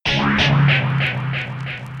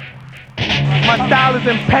My style is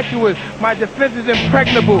impetuous, my defense is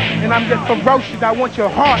impregnable, and I'm just ferocious. I want your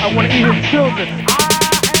heart, I want to eat his children.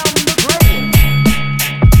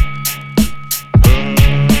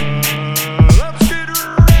 Let's get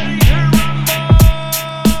ready to rumble.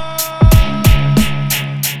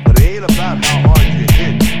 But it ain't about how hard you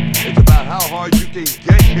hit. It's about how hard you can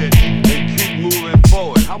get hit and keep moving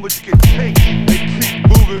forward. How much you can take and keep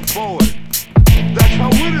moving forward. That's how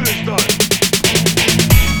winning is done.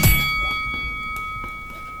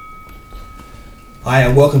 Hi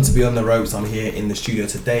and welcome to Beyond the Ropes. I'm here in the studio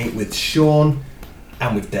today with Sean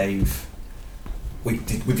and with Dave.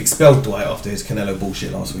 We've expelled Dwight after his Canelo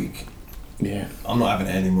bullshit last week. Yeah. I'm not having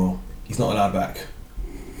it anymore. He's not allowed back.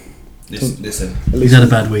 Listen. He's had a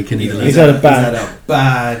bad week in either. He's had a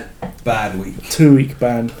bad week. 2 week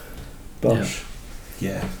ban. Bosh.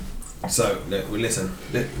 Yeah. So listen.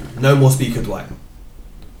 No more speaker Dwight.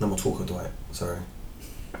 No more talker Dwight. Sorry.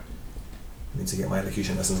 I need to get my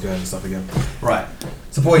elocution lessons going and stuff again. Right.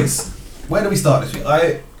 So boys, where do we start this week?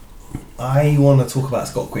 I want to talk about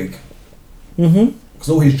Scott Quigg. Mm-hmm. Because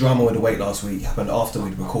all his drama with the weight last week happened after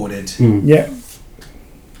we'd recorded. Yeah.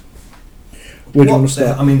 Where do you want to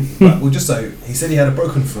start? I mean, well, just so he said he had a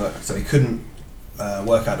broken foot, so he couldn't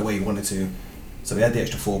work out the way he wanted to. So he had the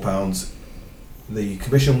extra £4. The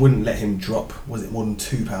commission wouldn't let him drop. Was it more than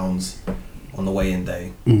 £2 on the weigh-in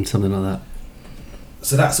day? Something like that.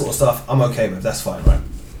 So that sort of stuff, I'm okay with. That's fine, right?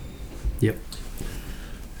 Yep.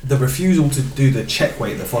 The refusal to do the check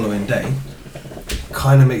weight the following day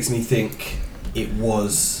kind of makes me think it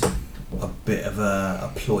was a bit of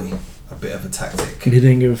a ploy, a bit of a tactic. He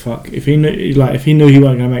didn't give a fuck. If he knew he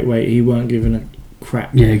wasn't going to make weight, he weren't giving a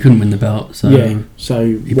crap. Yeah, he couldn't win the belt. So yeah.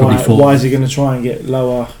 So why is he going to try and get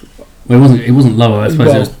lower? Well, it wasn't lower. I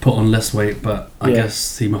suppose it was put on less weight, but I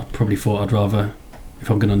guess he probably thought I'd rather, if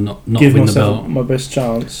I'm going to not give win the myself belt, my best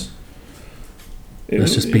chance.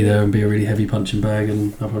 Let's just be there and be a really heavy punching bag,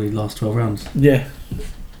 and I'll probably last 12 rounds. Yeah,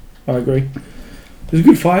 I agree. It was a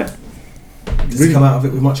good fight. Does he come out of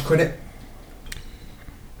it with much credit?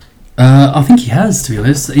 I think he has, to be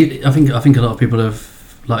honest. I think a lot of people have,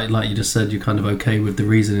 like you just said, you're kind of okay with the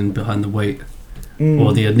reasoning behind the weight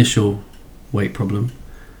or the initial weight problem,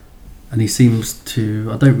 and he seems to.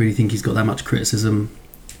 I don't really think he's got that much criticism.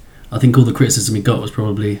 I think all the criticism he got was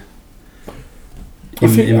probably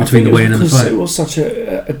in between the weigh-in and the fight. It was such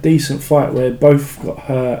a decent fight where both got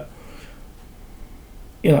hurt.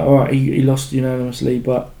 You know, alright, he lost unanimously,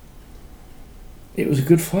 but it was a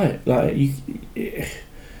good fight. Like it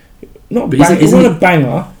wasn't a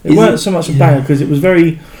banger. It weren't so much a banger because it was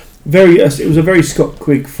it was a very Scott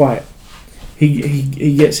Quigg fight.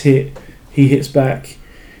 He gets hit, he hits back.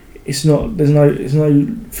 There's no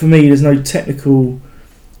technical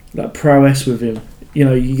like prowess with him. You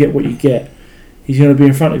know, you get what you get. He's going to be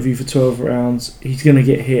in front of you for 12 rounds. He's going to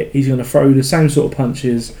get hit. He's going to throw the same sort of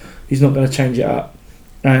punches. He's not going to change it up.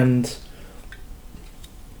 And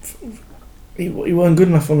he wasn't good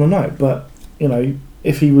enough on the night. But, you know,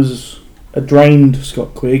 if he was a drained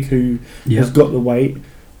Scott Quigg who has got the weight,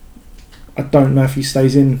 I don't know if he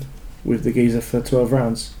stays in with the geezer for 12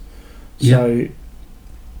 rounds. So,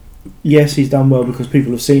 yes, he's done well because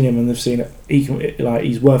people have seen him and they've seen it.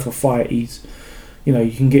 He's worth a fight. You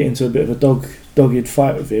can get into a bit of a dogged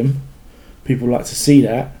fight with him. People like to see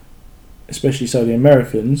that, especially so the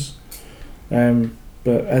Americans.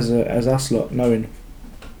 But as us lot, knowing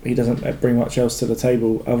he doesn't bring much else to the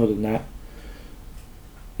table other than that,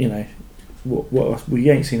 you know, what we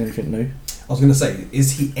ain't seen anything new. I was going to say,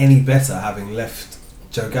 is he any better having left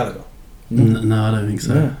Joe Gallagher? No, I don't think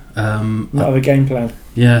so. Not of a game plan.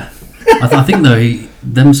 Yeah, I think though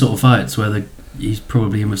them sort of fights where he's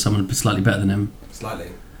probably in with someone slightly better than him.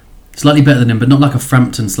 Slightly better than him, but not like a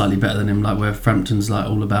Frampton slightly better than him, like where Frampton's like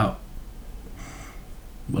all about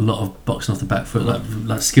a lot of boxing off the back foot,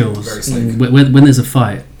 like skills. Very slick. When there's a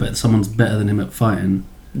fight, but someone's better than him at fighting.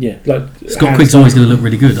 Yeah, like Scott Quigg's always going to look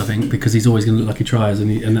really good, I think, because he's always going to look like he tries,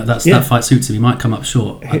 and that fight suits him. He might come up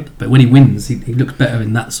short, but when he wins, he looks better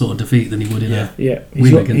in that sort of defeat than he would in a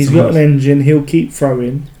win against He's got an engine. He'll keep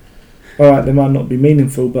throwing. All right, they might not be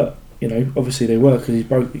meaningful, but you know, obviously they were because he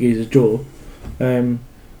broke the geezer's jaw.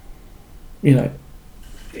 You know,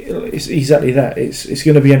 it's exactly that. It's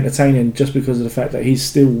going to be entertaining just because of the fact that he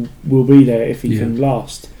still will be there if he can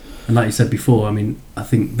last. And like you said before, I mean, I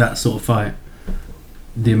think that sort of fight,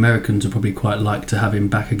 the Americans would probably quite like to have him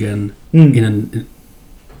back again, even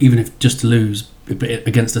if just to lose, but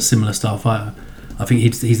against a similar style fighter. I think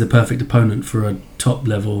he's the perfect opponent for a top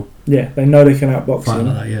level. Yeah, they know they can outbox him.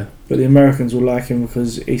 Like that, yeah. But the Americans will like him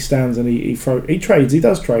because he stands and he trades. He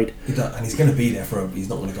does trade. He does, and he's going to be there he's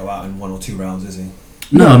not going to go out in 1 or 2 rounds, is he?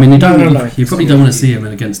 No, I mean, you No. probably don't want to see him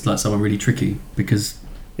against like someone really tricky because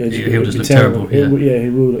he'll just look terrible. He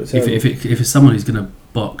will look terrible. If it's someone who's going to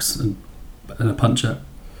box and a puncher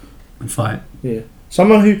and fight. Yeah.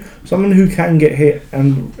 Someone who can get hit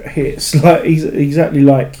and hits like exactly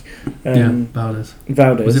like Valdez.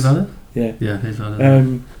 Was it Valdez? Yeah. Yeah, he's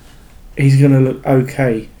Valdez. He's going to look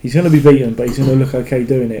okay. He's going to be beaten, but he's going to look okay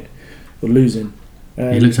doing it or losing.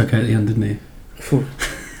 He looked okay at the end, didn't he?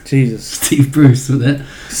 Jesus. Steve Bruce, wasn't it?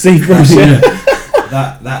 Steve Bruce, yeah.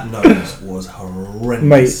 That nose was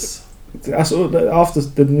horrendous. Mate, I saw that after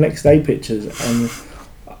the next day pictures, and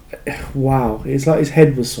wow, it's like his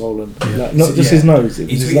head was swollen. Yeah. Like, not just his nose. It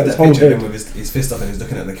he was tweeted like that his whole picture of head. him with his fist up and he was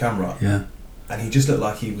looking at the camera. Yeah. And he just looked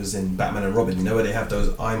like he was in Batman and Robin. You know where they have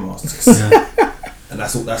those eye masks? Yeah. And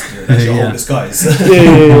that's your whole disguise.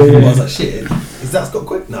 Yeah. I was like, shit, is that Scott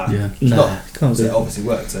Quigg? Nah. Yeah. It's not. Can't So be. it obviously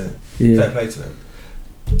worked, so fair play to him.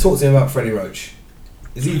 Talk to him about Freddie Roach.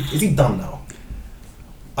 Is he done now?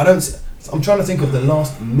 I'm trying to think of the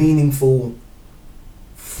last meaningful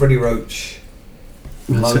Freddie Roach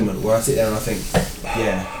moment where I sit there and I think,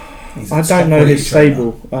 yeah. He's I don't know his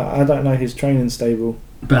stable. I don't know his training stable.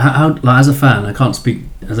 But how like, as a fan, I can't speak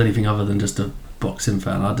as anything other than just a boxing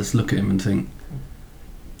fan. I just look at him and think,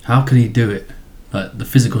 how can he do it? Like the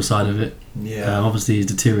physical side of it. Yeah. Obviously, he's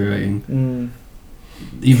deteriorating.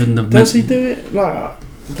 Even the does he do it? Like,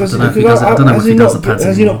 does I don't know if he does. I don't know if he does the pads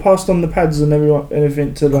Has he anymore. not passed on the pads and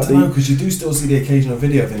anything to like I don't know, because you do still see the occasional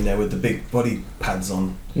video of him there with the big body pads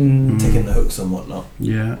on, taking the hooks and whatnot.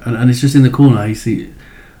 Yeah, and it's just in the corner. You see,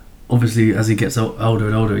 obviously, as he gets older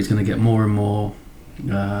and older, he's going to get more and more.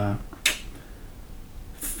 Not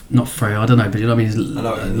frail, I don't know, but you know what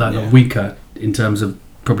I mean. He's weaker in terms of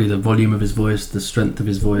probably the volume of his voice, the strength of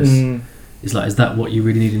his voice. It's like, is that what you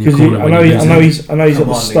really need in your corner? I know he's got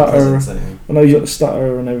the stutter. I know he's got the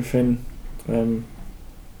stutter and everything.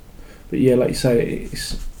 But yeah, like you say,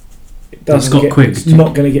 it doesn't Scott get. Quigg, it's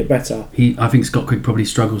not going to get better. I think Scott Quigg probably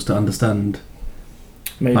struggles to understand,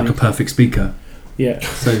 Maybe. like a perfect speaker. Yeah.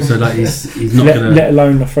 So like he's not going to. Let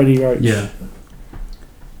alone a Freddie Roach. Yeah.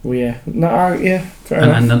 Well, yeah. No, yeah. Fair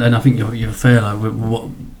enough. And I think you're fair. Like,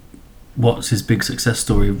 what's his big success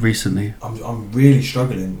story recently? I'm really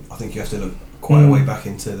struggling. I think you have to look quite a way back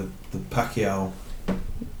into the Pacquiao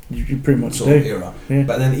You pretty much sort do. of era. Yeah.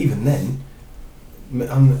 But then even then,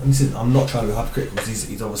 I'm not trying to be hypocritical because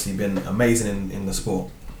he's obviously been amazing in the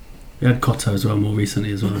sport. He had Cotto as well more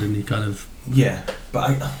recently as well, didn't he? Kind of. Yeah, but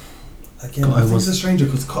I think he's a stranger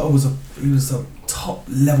because Cotto was a top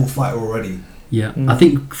level fighter already. Yeah, I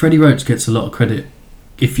think Freddie Roach gets a lot of credit.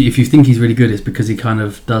 If you think he's really good, it's because he kind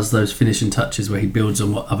of does those finishing touches where he builds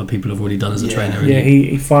on what other people have already done as a trainer. Yeah,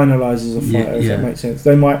 he finalises a fighter, if that makes sense.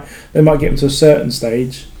 They might get him to a certain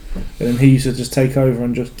stage, and then he used to just take over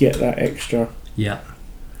and just get that extra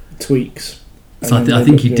tweaks. So I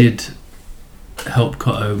think he did help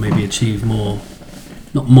Cotto maybe achieve more,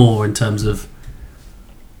 not more in terms of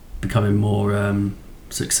becoming more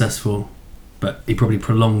successful, but he probably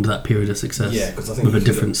prolonged that period of success. Yeah, because I think with a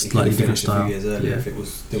different, slightly different style. A few years earlier, if it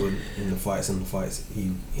was still in the fights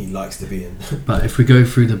he likes to be in. But if we go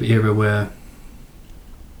through the era where,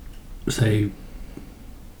 say,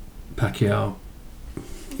 Pacquiao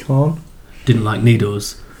didn't like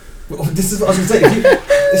needles. Well, this is what I was going to say.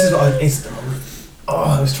 This is what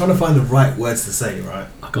I was trying to find the right words to say. Right,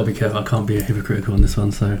 I've got to be careful. I can't be hypocritical on this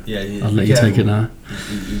one, so I'll let you careful. take it now.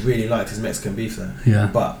 He really liked his Mexican beef there. Yeah,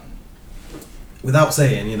 but without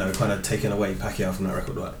saying, kind of taking away Pacquiao from that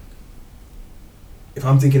record, right? If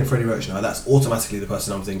I'm thinking of Freddie Roach now, that's automatically the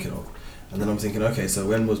person I'm thinking of. And then I'm thinking, okay, so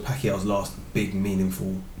when was Pacquiao's last big,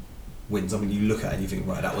 meaningful win? Something you look at and you think,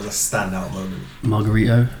 right, that was a standout moment.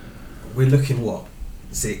 Margarito. We're looking, what,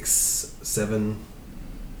 6-7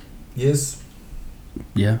 years?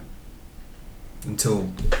 Yeah.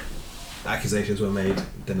 Until accusations were made,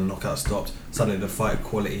 then the knockout stopped. Suddenly the fight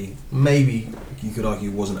quality, maybe you could argue,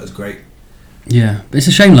 wasn't as great. Yeah, but it's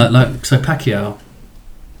a shame. Like so, Pacquiao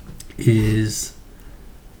is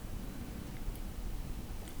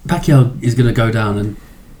going to go down, and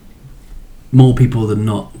more people than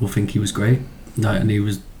not will think he was great.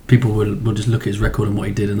 And people will just look at his record and what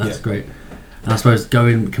he did, and that's great. And I suppose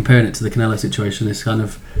comparing it to the Canelo situation, it's kind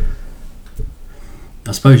of,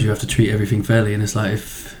 I suppose you have to treat everything fairly, and it's like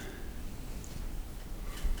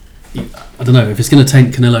I don't know if it's going to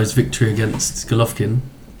taint Canelo's victory against Golovkin,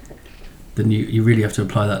 then you really have to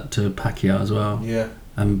apply that to Pacquiao as well. Yeah.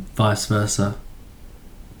 And vice versa.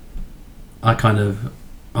 I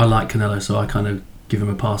like Canelo, so I kind of give him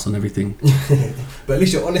a pass on everything. But at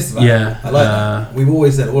least you're honest about it. I like that. We've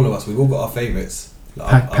always said, we've all got our favourites.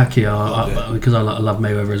 Pacquiao, because I love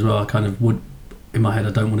Mayweather as well, I kind of would in my head,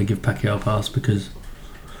 I don't want to give Pacquiao a pass because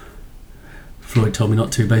Floyd told me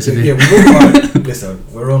not to, basically. Yeah, we've all got listen,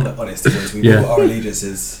 we're on the honest voice. We've all got our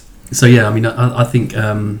allegiances. So yeah, I mean, I think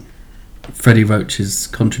Freddie Roach's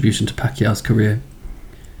contribution to Pacquiao's career,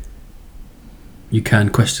 you can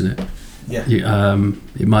question it. Yeah.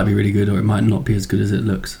 It might be really good, or it might not be as good as it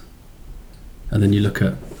looks. And then you look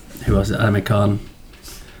at who else? Amir Khan.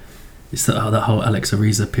 It's that whole Alex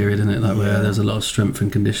Ariza period, isn't it? Where there's a lot of strength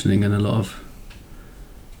and conditioning and a lot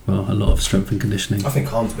of strength and conditioning. I think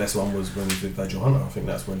Khan's best one was when he was with Virgil Hunter. I think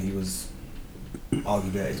that's when he was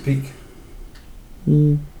arguably at his peak.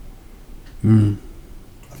 I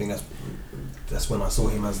think that's when I saw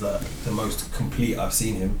him as the most complete I've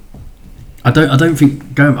seen him. I don't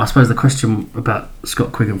think I suppose the question about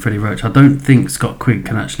Scott Quigg and Freddie Roach, I don't think Scott Quigg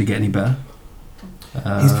can actually get any better.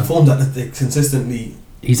 He's performed at the consistently.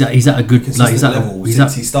 He's at a good level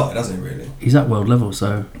since he started, hasn't he? Really, he's at world level,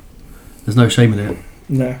 so there's no shame in it.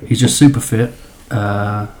 No, he's just super fit.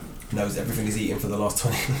 Knows everything he's eaten for the last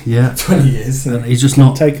 20 years. And he's just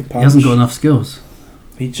not. Take a punch. He hasn't got enough skills.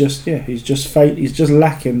 He's just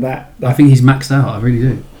lacking that. I think he's maxed out. I really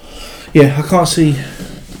do. Yeah, I can't see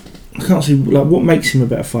like what makes him a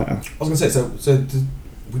better fighter. I was going to say,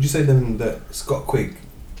 would you say then that Scott Quigg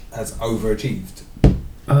has overachieved?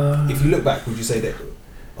 If you look back, would you say that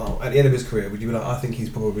at the end of his career, would you be like, I think he's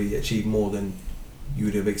probably achieved more than you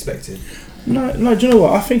would have expected? No. Do you know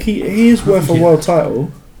what? I think he is worth a world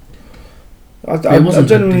title. I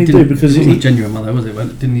genuinely do, because it wasn't a genuine one, though, was it?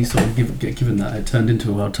 Didn't he sort of get given that? It turned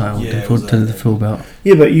into a world title. Yeah, turned the full belt.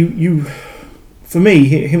 Yeah, but you, for me,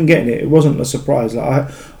 him getting it wasn't a surprise. Like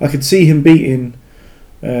I could see him beating,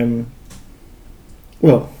 not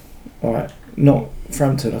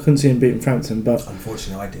Frampton. I couldn't see him beating Frampton, but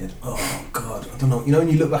unfortunately, I did. Oh God, I don't know. You know, when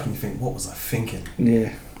you look back and you think, what was I thinking?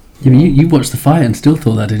 Yeah. You watched the fight and still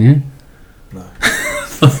thought that, didn't you? No.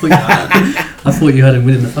 I thought you had him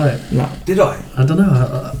winning the fight. No. Did I? I don't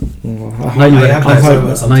know. I know you had it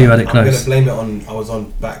close. I'm going to blame it on I was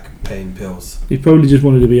on back pain pills. He probably just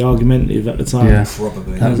wanted to be argumentative at the time. Yeah,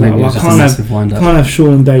 probably. That maybe was just a massive wind up. Can't have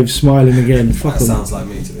Sean and Dave smiling again. Fuck that them. sounds like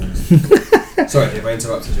me, to be honest. Sorry if I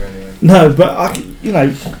interrupted you anyway. No, but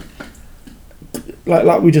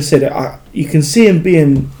like we just said, you can see him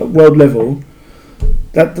being at world level.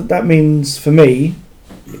 That means for me,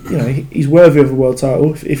 he's worthy of a world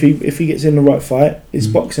title if he gets in the right fight. It's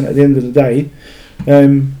boxing at the end of the day.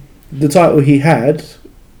 The title he had,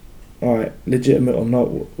 alright, legitimate or not,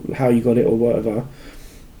 how you got it or whatever,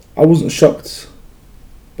 I wasn't shocked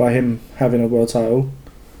by him having a world title.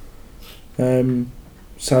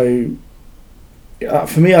 So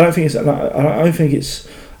for me, I don't think it's an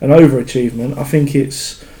overachievement. I think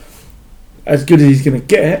it's as good as he's going to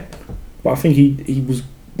get, but I think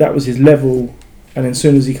that was his level. And then as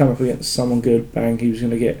soon as he came up against someone good, bang, he was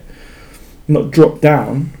going to get not dropped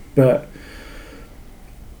down, but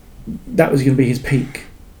that was going to be his peak,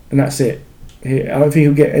 and that's it. I don't think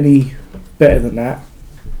he'll get any better than that,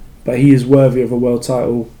 but he is worthy of a world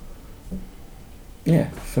title. Yeah,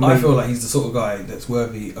 for me. I feel like he's the sort of guy that's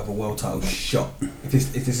worthy of a world title shot. If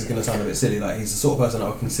this is going to sound a bit silly, like he's the sort of person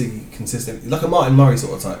I can see consistently, like a Martin Murray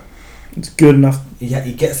sort of type. It's good enough.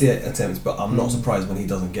 He gets the attempts, but I'm not surprised when he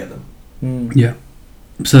doesn't get them. Yeah.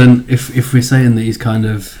 So then, if we're saying that he's kind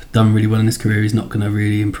of done really well in his career, he's not going to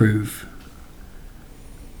really improve,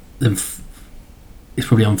 then it's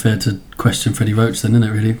probably unfair to question Freddie Roach then, isn't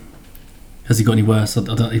it, really? Has he got any worse?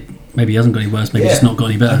 Maybe he hasn't got any worse, maybe he's not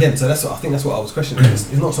got any better. Again, so I think that's what I was questioning.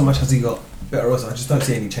 It's not so much has he got better or worse, I just don't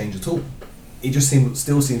see any change at all. He just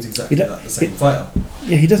still seems exactly like the same fighter.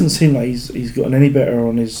 Yeah, he doesn't seem like he's gotten any better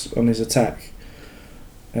on his attack.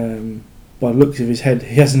 By the looks of his head,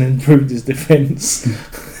 he hasn't improved his defence.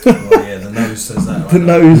 Well, yeah, the nose says that. The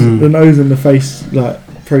nose and the face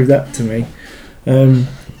prove that to me.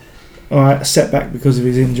 Alright, a setback because of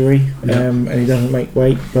his injury, and he doesn't make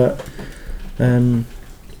weight. But could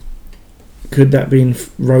that be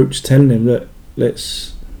Roach telling him that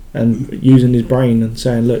and using his brain and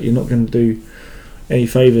saying, look, you're not going to do any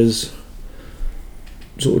favours,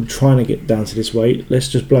 sort of trying to get down to this weight. Let's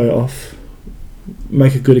just blow it off.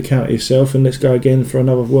 Make a good account of yourself, and let's go again for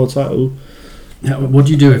another world title. Yeah, what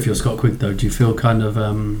do you do if you're Scott Quigg, though? Do you feel kind of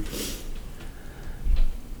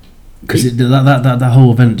because that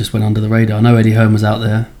whole event just went under the radar? I know Eddie Hearn was out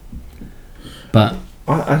there, but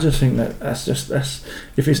I just think that's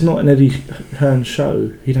if it's not an Eddie Hearn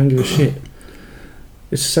show, he don't give a shit.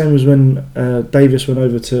 It's the same as when Davis went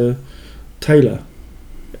over to Taylor.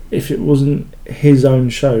 If it wasn't his own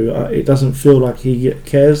show, it doesn't feel like he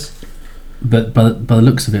cares. But by the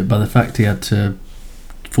looks of it, by the fact he had to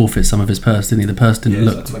forfeit some of his purse, didn't he? The purse didn't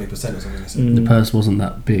look. Like 20% or something. Isn't it? The purse wasn't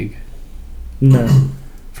that big No.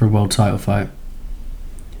 for a world title fight.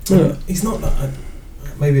 Yeah. He's not that.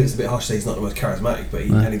 Maybe it's a bit harsh to say he's not the most charismatic, but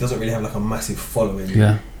and he doesn't really have like a massive following.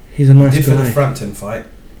 Yeah. He's a nice He did for the guy. Frampton fight,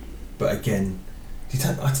 but again, you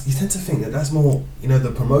tend to think that that's more,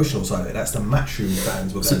 the promotional side of it. That's the matchroom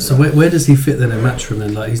fans. So where does he fit then in matchroom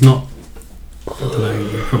then? Like he's not. I don't know.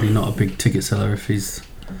 He's probably not a big ticket seller if he's.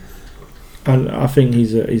 And I think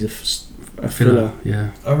he's a filler.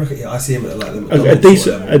 Yeah. I reckon. Yeah, I see him at like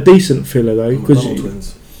the A decent filler though, because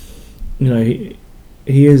twins.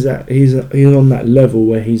 he is that he's on that level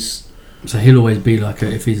where he's. So he'll always be like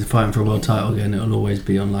if he's fighting for a world title again, it'll always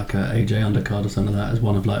be on like a AJ undercard or something like that as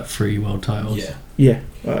one of like 3 world titles. Yeah. Yeah.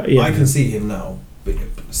 I can see him now, but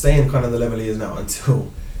staying kind of the level he is now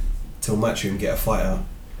until Matchroom get a fighter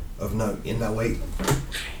of note in that weight.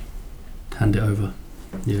 Hand it over.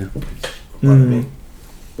 Yeah.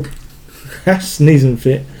 That's sneezing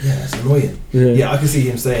fit. Yeah, it's annoying. Yeah. I can see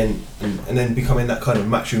him staying and then becoming that kind of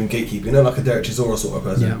matchroom gatekeeper. Like a Derek Chisora sort of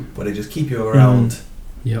person, where they just keep you around.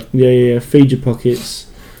 Yep. Yeah. Feed your pockets.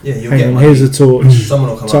 Yeah, you'll Hang get on, money. here's a torch.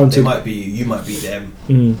 Someone will come Time up. to- It might be you might beat them,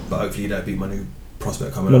 but hopefully you don't beat my new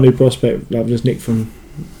prospect coming My up. new prospect, like just Nick from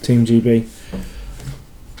Team GB.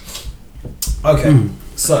 Okay,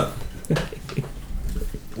 so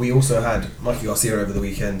we also had Mikey Garcia over the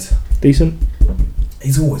weekend. Decent.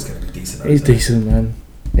 He's always going to be decent. He's decent, man.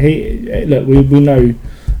 Look, we know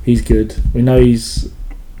he's good. We know he's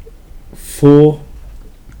 4.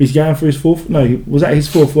 He's going for his 4th. No, was that his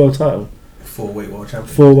 4th world title? 4-weight world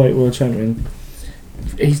champion. 4-weight world champion.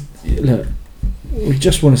 Look, we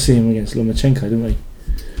just want to see him against Lomachenko, don't we?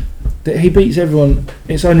 He beats everyone.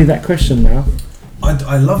 It's only that question now.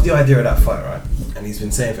 I love the idea of that fight, right? And he's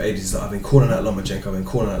been saying for ages that I've been calling out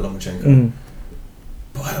Lomachenko.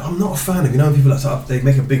 But I'm not a fan of, when people they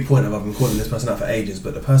make a big point of I've been calling this person out for ages,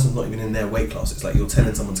 but the person's not even in their weight class. It's like you're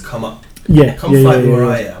telling someone to come up. Fight where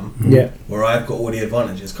I am, where I've got all the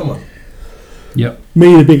advantages. Come on. Yep.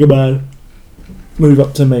 Me, the bigger man. Move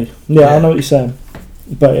up to me. Yeah, I know what you're saying.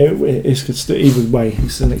 But it's either way,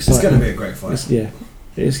 it's an exciting. It's going to be a great fight. It's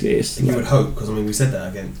you would hope, because we said that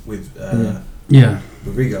again with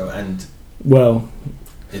Rigo, and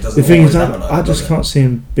it doesn't. The thing is, I just can't see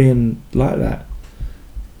him being like that.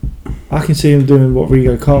 I can see him doing what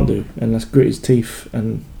Rigo can't do, and that's grit his teeth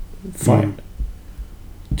and fight.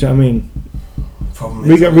 Do you know what I mean?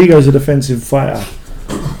 Rigo's a defensive fighter,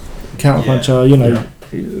 counterpuncher.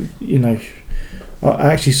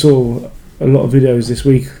 I actually saw a lot of videos this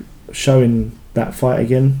week showing that fight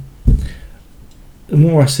again. The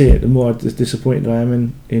more I see it, the more disappointed I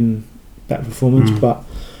am in that performance. But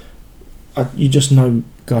you just know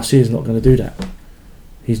Garcia's not going to do that.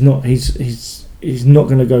 He's not. He's not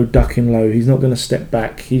going to go ducking low. He's not going to step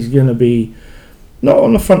back. He's going to be not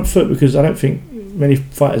on the front foot, because I don't think many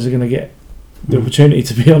fighters are going to get the opportunity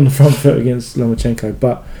to be on the front foot against Lomachenko.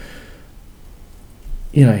 But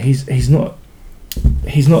he's not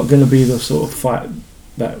going to be the sort of fight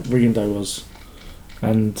that Rigondeaux was,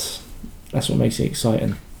 and that's what makes it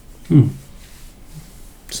exciting.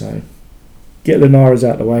 So get Linares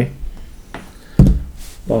out of the way.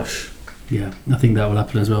 Bosh. Yeah, I think that will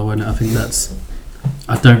happen as well, won't it? I think that's.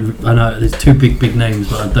 I know there's 2 big names,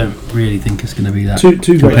 but I don't really think it's going to be that.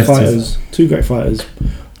 Two great fighters. 2 great fighters.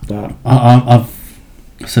 But I've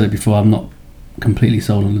said it before. I'm not completely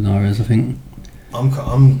sold on Linares. I think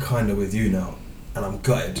I'm kind of with you now, and I'm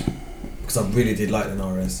gutted because I really did like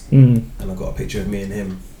Linares, and I got a picture of me and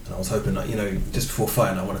him, and I was hoping that just before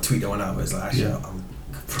fighting I want to tweet that one out, but it's like actually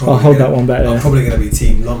I'll hold that one back. I'm probably going to be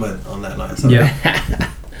Team Loma on that night. So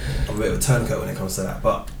yeah. I'm a bit of a turncoat when it comes to that,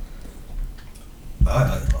 but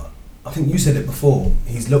I think you said it before.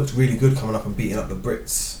 He's looked really good coming up and beating up the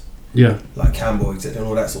Brits. Yeah. Like Campbell, etc., and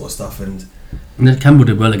all that sort of stuff. And then Campbell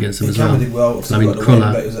did well against him as well. Campbell did well. I mean,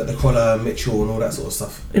 Crawler. It was like the Crawler, Mitchell, and all that sort of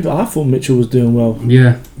stuff. Yeah, but I thought Mitchell was doing well.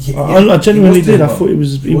 Yeah. I genuinely did. I thought he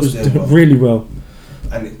was doing really well.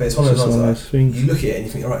 But it's one of those things. You look at it and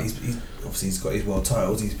you think, all right, he's obviously he's got his world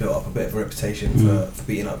titles. He's built up a bit of a reputation for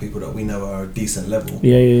beating up people that we know are a decent level.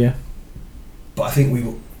 Yeah. But I think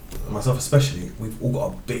myself especially, we've all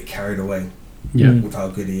got a bit carried away with how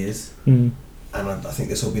good he is. And I think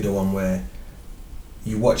this will be the one where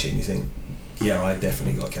you watch it and you think, yeah, I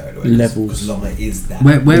definitely got carried away. Levels. Because Loma is that.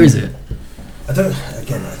 Where is it? I don't.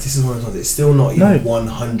 Again, this is one of those ones. It's still not even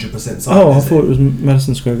 100% solid. Oh, I thought it was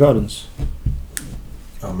Madison Square Gardens.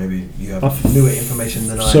 Oh, maybe you have newer information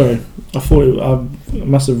than I. Sorry, I thought I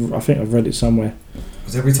must have. I think I've read it somewhere.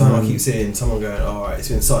 Because every time I keep seeing someone going, all right, it's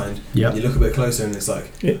been signed. Yeah. You look a bit closer and it's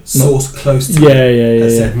like It- source close to Yeah, it. yeah,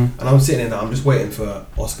 That's yeah. it. And I'm sitting there, I'm just waiting for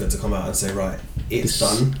Oscar to come out and say, right, it's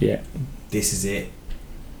done. Yeah. This is it.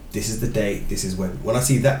 This is the date. This is when. When I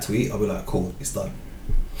see that tweet, I'll be like, cool, it's done.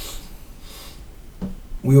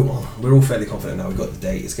 We're all fairly confident now. We've got the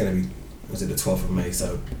date. It's going to be, was it the 12th of May?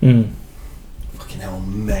 So, fucking hell,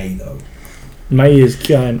 May though. May is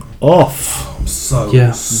going off. I'm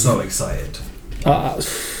so excited.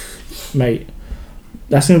 Mate,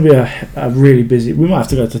 that's going to be a really busy. We might have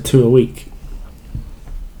to go to 2 a week.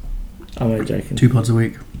 I'm only joking. 2 pods a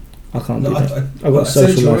week. I can't do No, that. I've I got said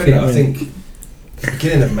it to social you life. already. you know I what mean? think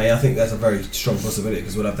beginning of May, I think that's a very strong possibility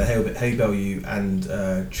because we'll have the Hey Bellew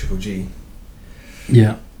and Triple G.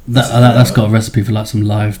 Yeah, that's got a recipe for like some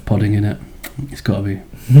live podding in it. It's got to be.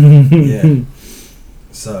 Yeah.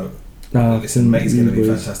 So, listen, May's going to be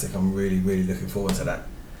boys. fantastic. I'm really, really looking forward to that.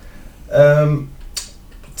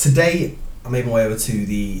 Today, I made my way over to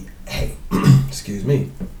the excuse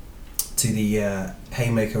me, to the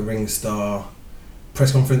Hayemaker Ring Star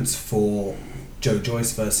press conference for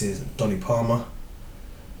Joyce versus Donnie Palmer,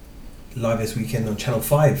 live this weekend on Channel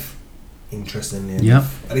 5. Interestingly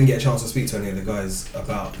enough, I didn't get a chance to speak to any of the guys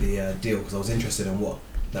about the deal because I was interested in what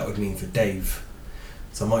that would mean for Dave.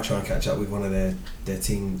 So I might try and catch up with one of their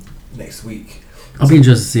team next week. I'll be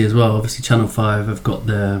interested to see as well. Obviously, Channel 5 have got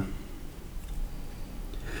their.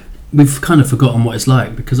 We've kind of forgotten what it's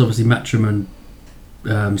like because obviously Matchroom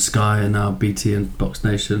and Sky and now BT and Box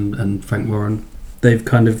Nation and Frank Warren, they've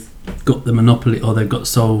kind of got the monopoly or they've got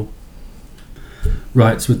sole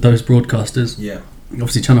rights with those broadcasters. Yeah.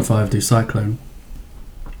 Obviously, Channel 5 do Cyclone.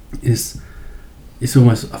 It's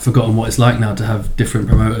almost I've forgotten what it's like now to have different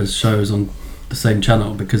promoters shows on the same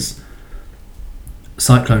channel because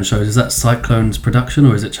Cyclone shows, is that Cyclone's production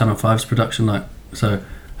or is it Channel 5's production? Like, so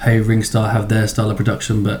hey, Ringstar have their style of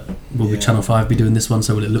production, but will be Channel 5 be doing this one,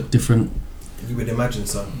 so will it look different? You would imagine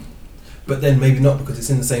so, but then maybe not because it's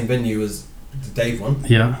in the same venue as the Dave one.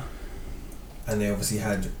 Yeah. And they obviously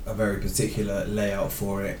had a very particular layout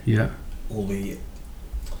for it. Yeah. All the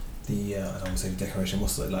I don't want to say the decoration,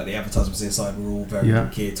 what's it, like the advertisements inside were all very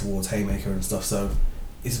geared towards Hayemaker and stuff. So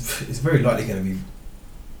it's very likely going to be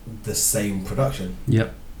the same production.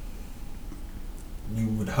 Yep. You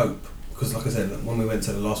would hope, because like I said, when we went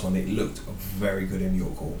to the last one, it looked very good in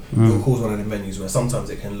York Hall. York Hall's one of the venues where sometimes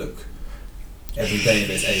it can look every day of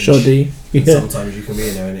its age. Shoddy. And sometimes you can be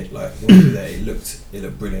in there and it like when you were there, it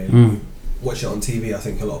looked brilliant. Watch it on TV. I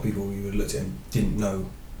think a lot of people we would looked at and didn't know.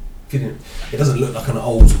 It doesn't look like an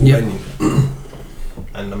old school venue.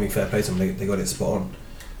 And I mean, fair play to them, they got it spot on.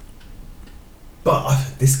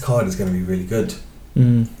 But this card is going to be really good.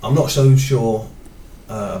 I'm not so sure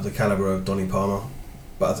of the calibre of Donnie Palmer,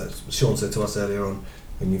 but as Sean said to us earlier on,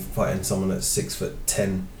 when you're fighting someone that's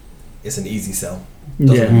 6'10", it's an easy sell.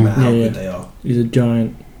 Doesn't matter how good they are. He's a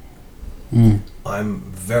giant. I'm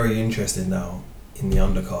very interested now in the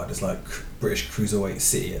undercard. It's like British Cruiserweight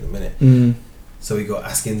City at the minute. So we got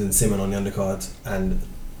Askins and Simon on the undercard, and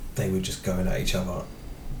they were just going at each other,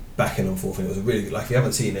 backing and forth, and it was really like, if you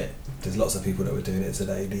haven't seen it, there's lots of people that were doing it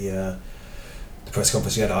today. The press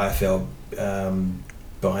conference, you had IFL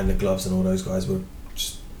behind the gloves, and all those guys were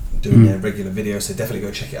just doing their regular videos. So definitely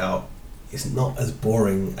go check it out. It's not as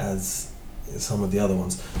boring as some of the other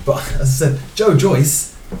ones, but as I said,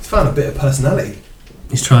 Joyce found a bit of personality.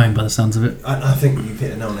 He's trying by the sounds of it. I think you've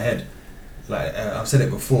hit it nail on the head. Like I've said it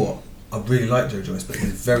before, I really like Joyce, but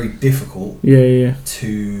he's very difficult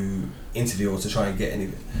to interview or to try and get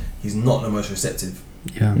anything. He's not the most receptive.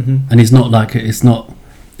 Yeah, and he's not like it's not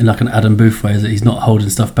in like an Adam Booth way. Is it? He's not holding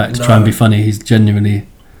stuff back to try and be funny. He's genuinely.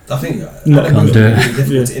 I think can't do it. Really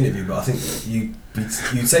difficult to interview, but I think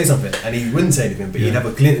you'd say something and he wouldn't say anything, but he'd have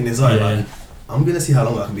a glint in his eye, like I'm gonna see how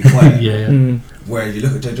long I can be quiet. Whereas you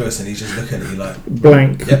look at Joyce and he's just looking at you like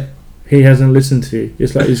blank. Yep. He hasn't listened to you.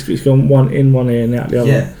 It's like he's gone one in one ear and out the other.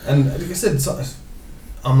 Yeah, and like I said,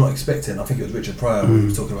 I'm not expecting. I think it was Richard Pryor who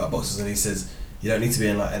was talking about boxers, and he says you don't need to be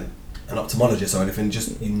in like an ophthalmologist or anything.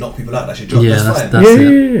 Just you knock people out. That's your job. That's fine.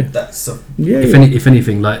 That's it. If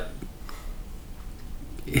anything, like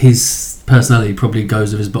his personality probably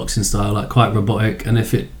goes with his boxing style, like quite robotic. And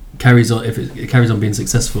if it carries on being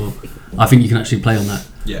successful, I think you can actually play on that.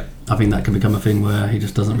 Yeah, I think that can become a thing where he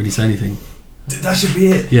just doesn't really say anything. That should be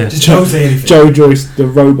it. Yeah, just don't say anything. Joyce, the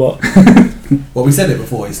robot. Well, we said it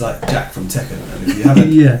before. It's like Jack from Tekken, and if you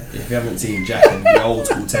haven't, if you haven't seen Jack in the old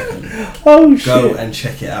school Tekken, go and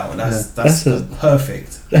check it out. And that's a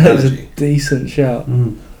perfect analogy. That's a decent shout.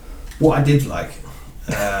 What I did like,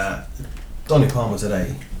 Donnie Palmer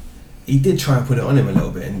today, he did try and put it on him a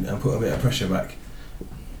little bit and put a bit of pressure back.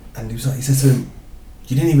 And he said to him,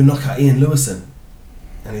 you didn't even knock out Ian Lewison.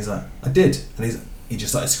 And he's like, I did. And he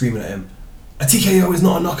just started screaming at him, a TKO is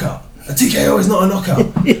not a knockout. A TKO is not a knockout.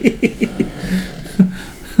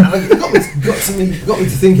 And it got me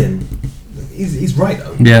to thinking, he's right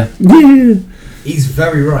though. Yeah. He's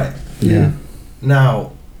very right. Yeah.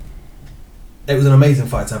 Now, it was an amazing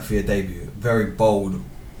fight to have for your debut. Very bold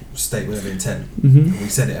statement of intent. Mm-hmm. We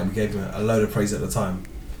said it and we gave him a load of praise at the time.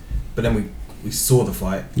 But then we saw the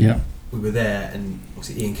fight. Yeah. We were there, and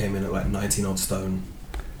obviously Ian came in at like 19 odd stone,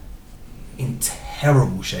 in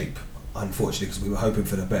terrible shape, unfortunately, because we were hoping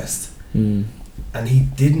for the best. Mm. And he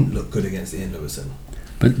didn't look good against Ian Lewison.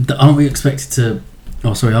 But aren't we expected to?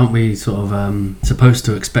 Aren't we sort of supposed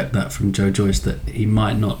to expect that from Joe Joyce, that he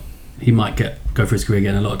might go for his career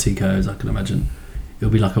again? A lot of TKOs, I can imagine.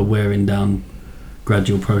 It'll be like a wearing down,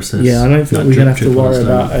 gradual process. Yeah, I don't think like we're going to have drip to worry on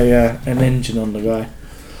about an engine on the guy.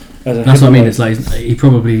 That's what I mean. It's like he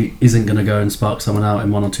probably isn't going to go and spark someone out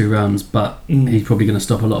in 1 or 2 rounds, but he's probably going to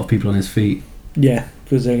stop a lot of people on his feet. Yeah,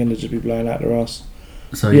 because they're going to just be blowing out their ass.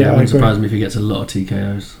 So yeah, it wouldn't surprise me if he gets a lot of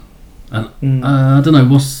TKOs. And I don't know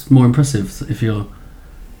what's more impressive, if you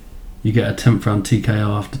get a 10th round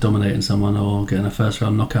TKO after dominating someone, or getting a first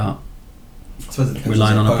round knockout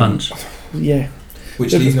relying on a punch. Yeah.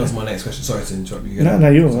 Which leads me on to my next question. Sorry to interrupt you. No,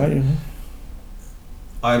 you're all right.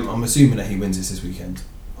 I'm assuming that he wins this weekend.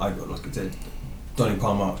 Like I said, Donnie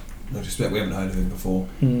Palmer, no disrespect, we haven't heard of him before.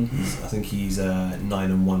 I think he's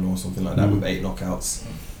 9-1 or something like that with 8 knockouts.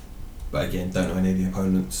 But again, don't know any of the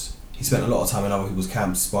opponents. He spent a lot of time in other people's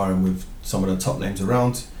camps sparring with some of the top names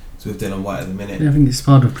around. He's with Dylan White at the minute. Yeah, I think he's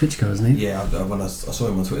sparred with Klitschko, isn't he? Yeah, when I saw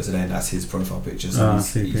him on Twitter today, and that's his profile picture. So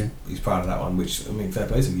he's proud of that one, which, I mean, fair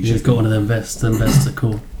play to him. He's got one of them vests. Them vests are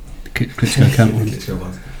cool. Klitschko camp ones. Klitschko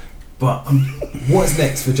ones. But what's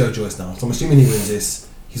next for Joe Joyce now? So I'm assuming he wins this.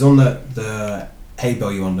 He's on the Hey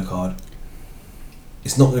Bellew undercard.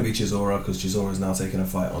 It's not going to be Chisora, because Chisora's now taking a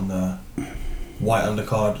fight on the White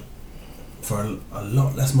undercard for a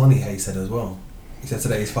lot less money, Hay said as well. He said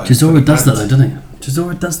today he's fighting. Chisora does that though, doesn't he?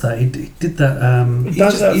 Chisora does that. He did that. He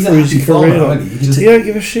does that for his career. He don't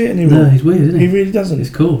give a shit anymore. No, he's weird, isn't he? He really doesn't. He's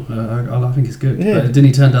cool. I think he's good. Yeah. But didn't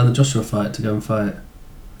he turn down the Joshua fight to go and fight?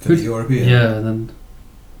 For the European? Yeah, and then...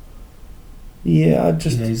 Yeah,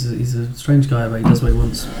 he's a strange guy, but he does what he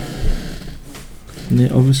wants.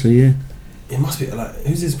 Yeah, obviously, yeah. It must be, like,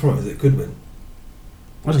 who's his promoter? Is it Goodwin?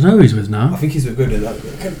 I don't know who he's with now. I think he's with Goodwin.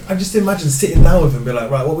 I just imagine sitting down with him and be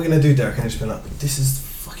like, right, what are we going to do, Derek? And he's just be like, this is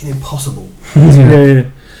fucking impossible.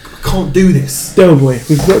 Yeah. I can't do this. Delboy,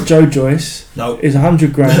 we've got Joe Joyce. No. It's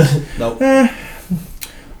 100 grand. No. I'm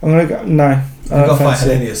going to go, no. I've got to fight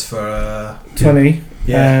Hellenius for 20.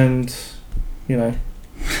 Yeah. And,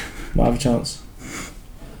 might have a chance.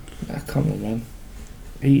 Come on, man.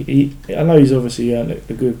 He I know he's obviously earned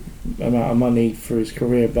a good amount of money for his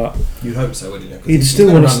career, but you'd hope so, wouldn't you? He'd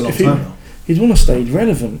still want to. He'd want to stay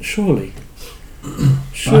relevant, surely.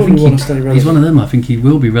 Surely want to stay relevant. He's one of them. I think he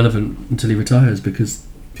will be relevant until he retires, because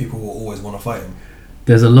people will always want to fight him.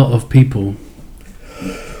 There's a lot of people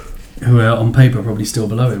who are on paper probably still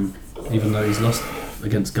below him, even though he's lost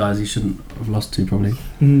against guys he shouldn't have lost to, probably.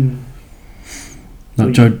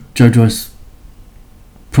 Like Joe Joyce.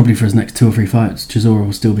 Probably for his next 2 or 3 fights, Chisora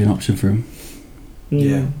will still be an option for him.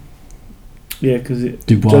 Yeah. Yeah, because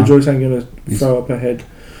Joe Joyce ain't going to throw up ahead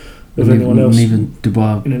of anyone else. And even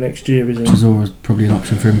Dubois in the next year, isn't it? Chisora's probably an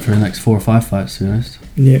option for him for the next 4 or 5 fights, to be honest.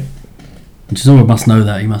 Yeah. And Chisora must know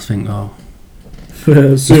that. He must think,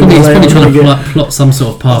 he's probably trying to plot some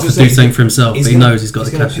sort of path to do something for himself, but he knows he's got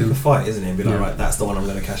to cash in. He's going to pick a fight, isn't he? And be like, right, that's the one I'm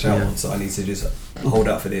going to cash out on, so I need to just hold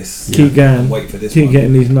out for this. Keep going. Wait for this. Keep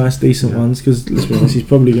getting these nice, decent ones, because let's be honest, he's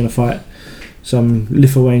probably going to fight some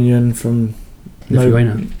Lithuanian from...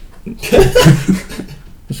 Lithuania.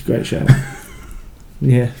 That's a great shout.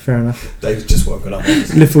 Yeah, fair enough. Dave's just woken up.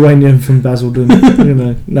 Lithuanian from Basildon,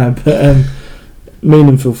 No, but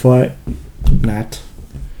meaningful fight. Nat.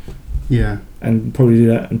 Yeah. And probably do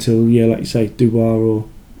that until, like you say, Dubois or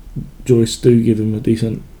Joyce do give him a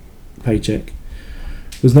decent paycheck.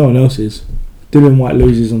 Because no one else is. Dylan White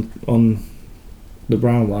loses on the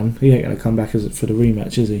Brown one. He ain't going to come back for the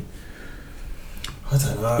rematch, is he? I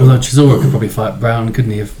don't know. Although Chisora could probably fight Brown,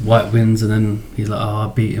 couldn't he? If White wins and then he's like,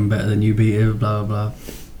 I beat him better than you beat him, blah, blah, blah.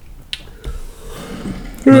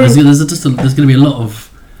 There's going to be a lot of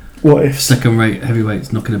second-rate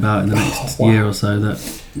heavyweights knocking about in the next year or so that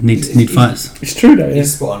need fights. It's true though.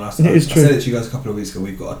 It's spot on. I said it to you guys a couple of weeks ago.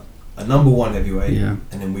 We've got a number 1 heavyweight, and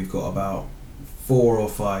then we've got about 4 or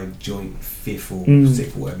 5 joint 5th or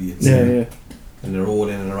 6th or whatever you'd say. Yeah. And they're all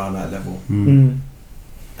in and around that level.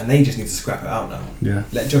 And they just need to scrap it out now. Yeah.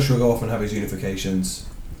 Let Joshua go off and have his unifications.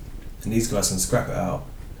 and these guys can scrap it out.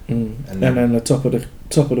 And then the top of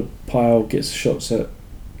the pile gets shots at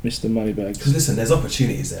Mr. Moneybags. Because listen, there's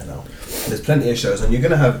opportunities there now. There's plenty of shows, and you're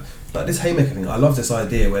going to have like this Hayemaker thing. I love this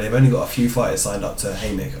idea where they've only got a few fighters signed up to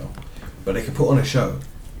Hayemaker, but they can put on a show.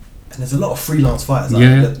 And there's a lot of freelance fighters.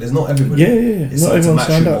 Yeah. There's not everybody. It's not signed to everyone's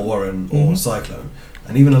signed Matchroom up. or Warren or Cyclone,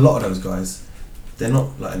 and even a lot of those guys, they're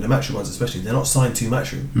not like in the Matchroom ones especially. They're not signed to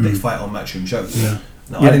Matchroom. They fight on Matchroom shows. Yeah.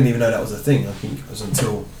 Now I didn't even know that was a thing. I think it was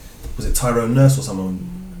until it Tyrone Nurse or someone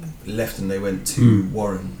left and they went to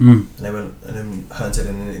Warren and they went, and then Hearn said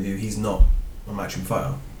in an interview he's not a Matchroom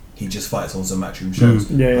fighter. He just fights on some Matchroom shows.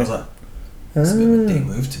 And I was like, that's a bit of a dick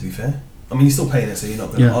move, to be fair. I mean, you're still paying it, so you're not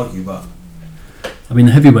going to argue, but I mean,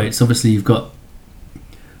 the heavyweights, obviously, you've got,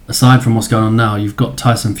 aside from what's going on now, you've got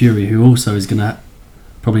Tyson Fury, who also is going to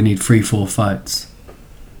probably need 3-4 fights.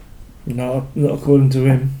 Not according to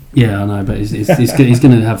him. Yeah, I know, but he's going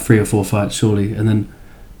to have 3 or 4 fights, surely. And then,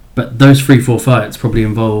 but those 3-4 fights probably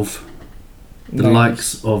involve the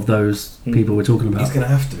likes of those people we're talking about. he's going to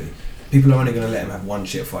have to be. People are only going to let him have one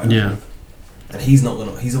shit fight. Yeah. And he's not going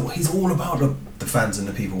to. He's all about the fans and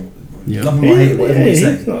the people. Yeah. Love him or hate him, whatever you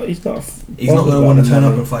say. He's not going to want to turn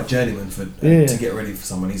up and fight Journeyman to get ready for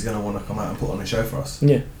someone. He's going to want to come out and put on a show for us.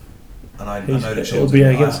 Yeah. And I know that it'll be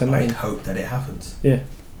against a name. I hope that it happens. Yeah.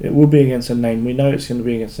 It will be against a name. We know it's going to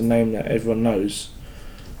be against a name that everyone knows.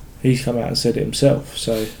 He's come out and said it himself,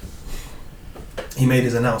 so he made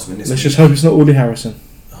his announcement this let's week. just hope it's not Woody Harrison.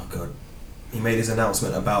 Oh god. He made his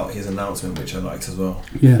announcement about his announcement, which I liked as well.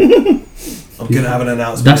 Yeah. I'm going to have an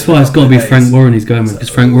announcement. That's why it's got to be Frank Warren he's going with, because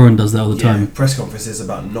Frank Warren does that all the time. Press conferences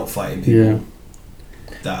about not fighting people. Yeah.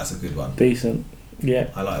 That's a good one. Decent.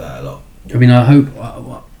 Yeah. I like that a lot. I mean, I hope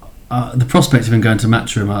the prospect of him going to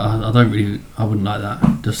Matchroom, I wouldn't like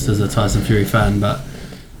that, just as a Tyson Fury fan. But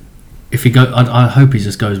if he I hope he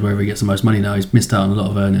just goes wherever he gets the most money now. He's missed out on a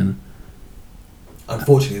lot of earning.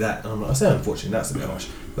 Unfortunately, I say unfortunately, that's a bit harsh,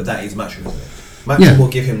 but that is Matchroom, isn't it? Matchroom will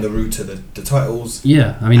give him the route to the titles.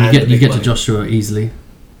 Yeah, I mean, you get to money. Joshua easily.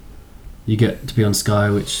 You get to be on Sky,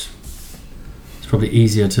 which is probably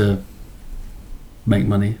easier to make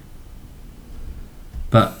money.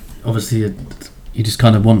 But obviously, you just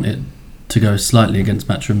kind of want it to go slightly against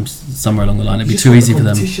Matchroom somewhere along the line. It'd be too easy for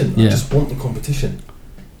them. I just want the competition.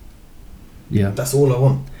 Yeah, that's all I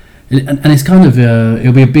want. And it's kind of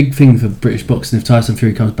it'll be a big thing for British boxing if Tyson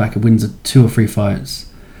Fury comes back and wins 2 or 3 fights,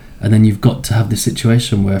 and then you've got to have this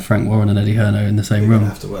situation where Frank Warren and Eddie Hearn are in the same room.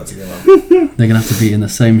 They're going to have to work together. They're going to have to be in the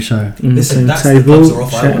same show. Listen, that's table, the gloves are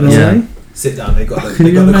off. I want to yeah. sit down. They got Can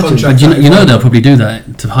the you imagine? contract. You know they'll probably do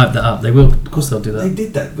that to hype that up. They will. Of course they'll do that. They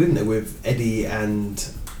did that, didn't they, with Eddie and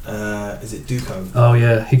is it Duco? Oh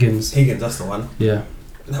yeah, Higgins. That's the one. Yeah.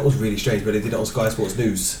 That was really strange, but they did it on Sky Sports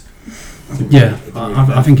News. Yeah,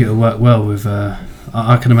 I think it will work well with.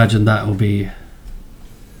 I can imagine that will be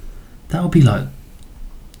like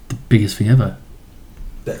the biggest thing ever.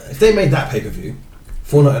 If they made that pay-per-view, $4.99,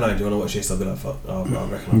 do you want to watch this? I'll be like, fuck, I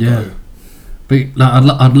reckon I'll go. But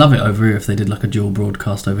like, I'd love it over here if they did like a dual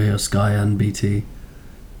broadcast over here, Sky and BT.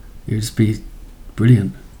 It would just be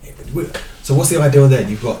brilliant. So what's the ideal then?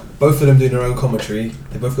 You've got both of them doing their own commentary.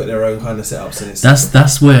 They both got their own kind of setups, and it's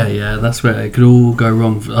that's where it could all go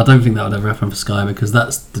wrong. I don't think that would ever happen for Sky, because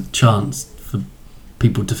that's the chance for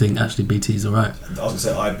people to think actually BT's alright. I was gonna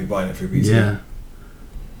say I'd be buying it through BT. Yeah.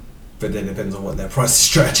 But then it depends on what their price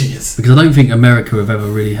strategy is. Because I don't think America have ever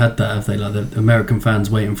really had that, have they? Like the American fans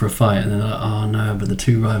waiting for a fight, and they're like, oh no, but the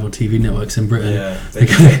 2 rival TV networks in Britain. Yeah, they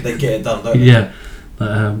get it done, don't they? Yeah,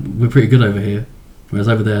 we're pretty good over here. Whereas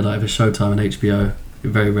over there, like if it's Showtime and HBO, it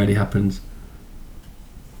very rarely happens.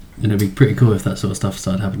 And it'd be pretty cool if that sort of stuff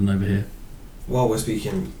started happening over here. While we're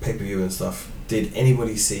speaking pay-per-view and stuff, did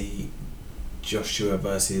anybody see Joshua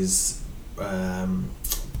versus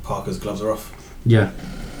Parker's Gloves Are Off? Yeah.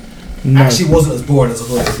 No. Actually wasn't as boring as I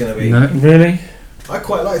thought it was going to be. No. Really? I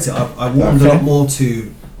quite liked it. I warmed a lot more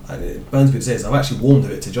to... It burns me to say this, I've actually warmed a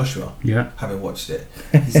bit to Joshua, having watched it.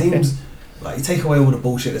 He seems... Like, you take away all the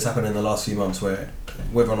bullshit that's happened in the last few months, where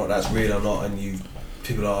whether or not that's real or not, and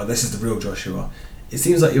people are, this is the real Joshua. It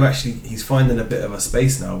seems like he's finding a bit of a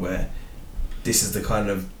space now where this is the kind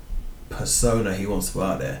of persona he wants to put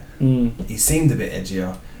out there. He seemed a bit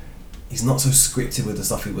edgier. He's not so scripted with the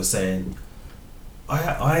stuff he was saying.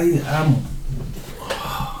 I'm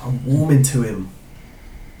warming to him.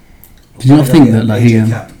 Did you not think that like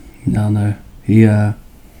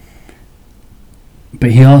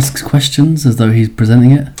but he asks questions as though he's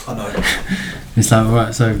presenting it. I know. It's like,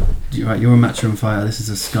 alright, so you're a Matchroom fighter, this is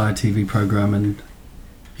a Sky TV programme, and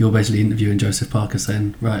you're basically interviewing Joseph Parker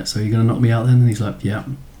saying, right, so you're going to knock me out then? And he's like, yeah.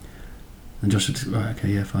 And Joshua just, right, okay,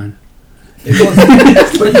 yeah, fine. It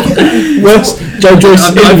was. Worst Joe Joyce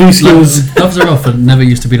interview skills. Like, gloves are off and never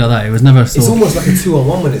used to be like that. It was never It's almost like a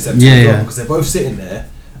 2-on-1 when it's empty because they're both sitting there,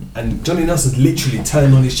 and Johnny Nelson's literally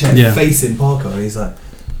turned on his chair facing Parker, and he's like,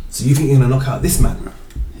 "So you think you're gonna knock out this man?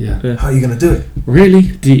 Yeah. How are you gonna do it?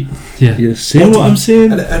 Really? You see what I'm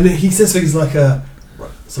seeing?" And he says things like, "Right,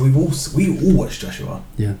 so we all watch Joshua.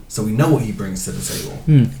 Yeah. So we know what he brings to the table.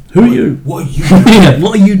 Who are you? What are you doing?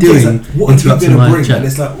 What are you doing? Like, what are you going to bring?" And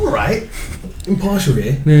it's like, all right, impartial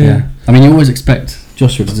here. Yeah. I mean, you always expect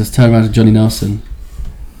Joshua to just turn around to Johnny Nelson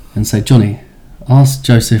and say, "Johnny, ask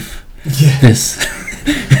Joseph this."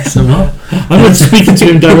 So what? I'm not speaking to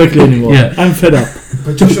him directly anymore. Yeah. I'm fed up.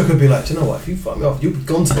 But Joshua could be like, "Do you know what? If you fuck me off, you'll be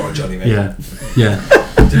gone tomorrow, Johnny, mate." Yeah. Yeah.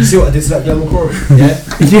 Did you see what I did to that Glenn McCrory? Yeah.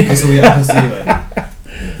 That's what happens to you, mate.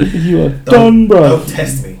 You are done, bro. Don't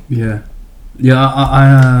test me. Yeah. Yeah.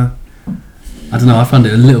 I don't know. I found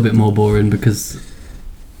it a little bit more boring because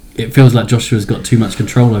it feels like Joshua's got too much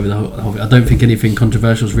control over the whole I don't think anything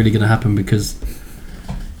controversial is really going to happen because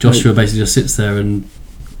Joshua basically just sits there and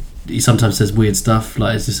he sometimes says weird stuff,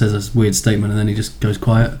 like he just says a weird statement and then he just goes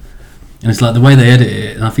quiet. And it's like the way they edit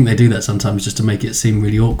it, and I think they do that sometimes just to make it seem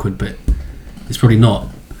really awkward, but it's probably not.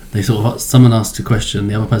 They sort of, someone asks a question,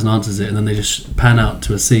 the other person answers it, and then they just pan out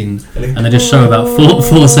to a scene and they just show about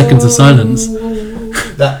 4 seconds of silence.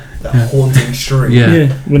 That haunting shriek.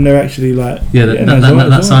 Yeah. When they're actually like...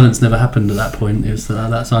 that silence never happened at that point. It was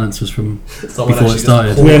that silence was from Someone before it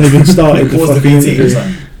started. We hadn't even started the fucking BT. It's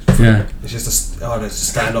like, yeah. It's just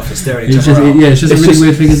stand off and stare at each It's other. just a really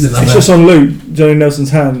weird thing, isn't it? Like it's just on loop, Johnny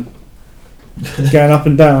Nelson's hand going up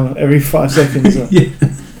and down every 5 seconds.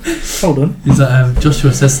 Hold on. It's like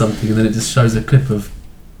Joshua says something and then it just shows a clip of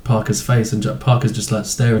Parker's face and Parker's just like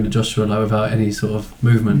staring at Joshua like without any sort of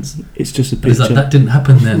movements. It's just a But it's picture. like, that didn't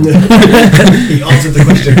happen then. He answered the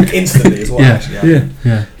question instantly as well. Yeah.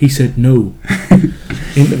 Yeah. He said no.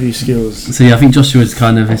 Interview skills. So yeah, I think Joshua's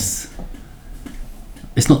kind of it's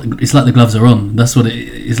like the gloves are on. That's what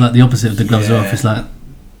it's like, the opposite of the gloves are off. It's like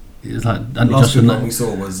Last good one we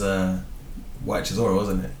saw was White Chisora,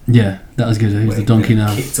 wasn't it? Yeah, that was good. He was the donkey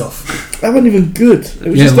now. Kicked off. That wasn't even good. It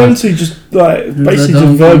was just it them was. two just like basically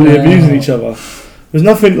just verbally abusing each other. It was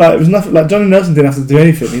nothing like Johnny Nelson didn't have to do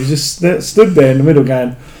anything. He was just stood there in the middle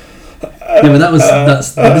going. Yeah,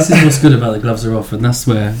 but this is what's good about the gloves are off, and that's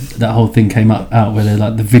where that whole thing came out where they're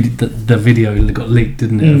like the video got leaked,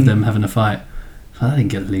 didn't it, of them having a fight. So that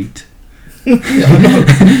didn't get leaked.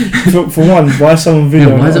 For one, why someone video?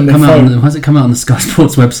 Yeah, why has it come out on the Sky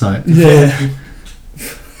Sports website? Yeah.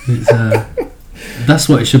 It's, that's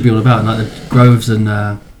what it should be all about, like the Groves and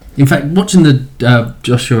in fact, watching the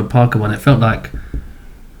Joshua Parker one, it felt like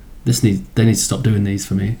they need to stop doing these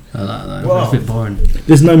for me. It's a bit boring.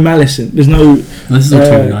 There's no malice in. There's no. This is all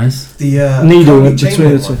too nice. The needle between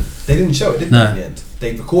between the two. They didn't show it, did No. they? In the end,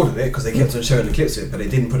 they recorded it because they kept on showing the clips of it, but they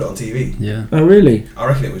didn't put it on TV. Yeah. Oh really? I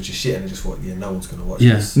reckon it was just shit, and they just thought, no one's gonna watch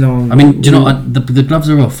Yeah. this. No. I mean, do you know what? The gloves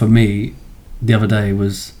are off for me. The other day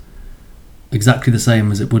was exactly the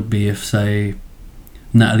same as it would be if, say,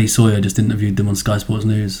 Natalie Sawyer just interviewed them on Sky Sports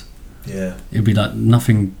News. Yeah. It'd be like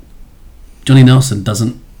nothing. Johnny Nelson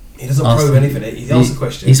doesn't. He doesn't probe anything. He asks a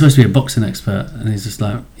question. He's supposed to be a boxing expert, and he's just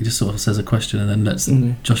like he just sort of says a question and then lets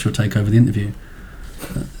Joshua take over the interview.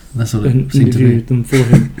 That's all it seemed to be. Interviewed them for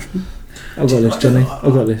him. I've got this, Johnny.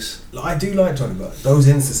 I've got this. I do like Johnny, but those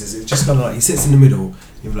instances, it's just kind of like he sits in the middle.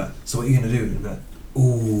 You're like, so what are you gonna do? And you're like,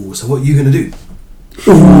 ooh, so what are you gonna do?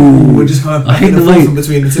 Ooh, we're just kind of back and forth in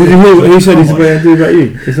between the two. He said he's going to do about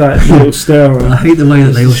you. It's like a little stare. I hate the way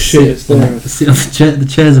that they all Shit, sit on the chair. The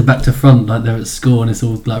chairs are back to front, like they're at school, and it's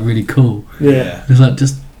all like really cool. Yeah. It's like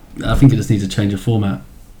I think it just needs to change the format.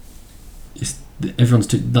 Everyone's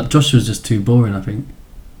too. Like Joshua's just too boring. I think.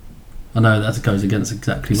 I know that goes against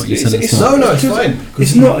exactly what you said. It's fine.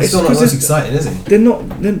 It's not. It's not like that's exciting, is it? They're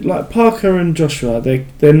not. They're like Parker and Joshua.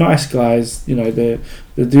 They're nice guys. You know, they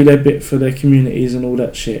do their bit for their communities and all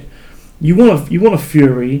that shit. You want a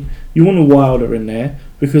Fury. You want a Wilder in there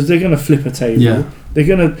because they're gonna flip a table. Yeah. They're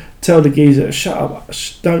gonna tell the geezer, "Shut up!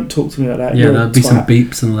 Don't talk to me like that." Yeah, You're there'll a be some twat."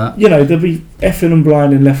 beeps and all that. You know, there'll be effing and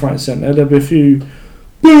blinding left, right, and centre. There'll be a few.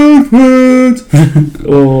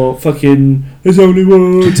 Or fucking there's only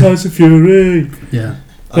one Tyson Fury. Yeah.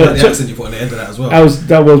 I like the accent you put on the end of that as well.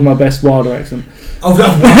 That was my best Wilder accent. Oh,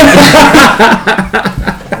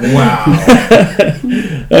 wow.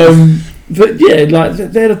 But yeah, like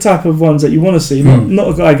they're the type of ones that you want to see. Not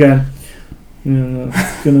a guy going,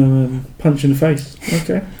 gonna punch in the face.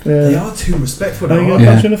 Okay. They are too respectful. Are you gonna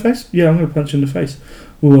punch in the face? Yeah, I'm gonna punch in the face.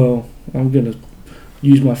 Well, I'm gonna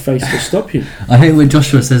use my face to stop you. I hate when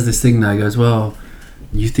Joshua says this thing now. He goes, well,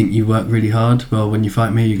 you think you work really hard. Well, when you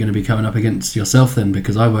fight me, you're going to be coming up against yourself then,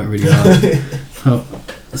 because I work really hard. Well,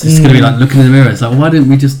 it's just going to be like looking in the mirror. It's like, why didn't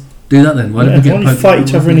we just do that then? Why didn't we fight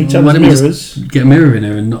each other in each other's mirrors? Just get a mirror in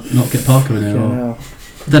there and not get Parker in there? Or,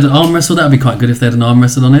 if they had an arm wrestle, that would be quite good if they had an arm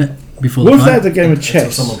wrestle on it before the fight. What if they had a game of chess?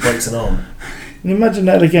 Until someone breaks an arm. Can you imagine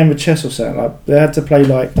they had a game of chess or something? Like they had to play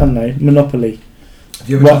like, I don't know, Monopoly. Have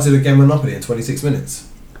you ever tried to do a game of Monopoly in 26 minutes?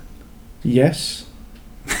 Yes.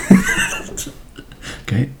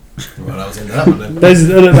 Okay. Well, I was into that one then. That's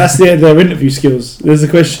the their interview skills. There's a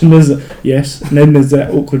question, there's a yes, and then there's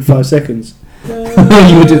that awkward 5 seconds.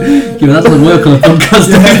 That doesn't work on a podcast.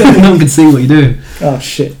 No one can see what you do. Oh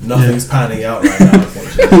shit. Nothing's panning out right now,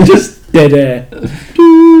 unfortunately. Just dead air.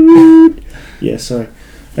 Yeah, sorry.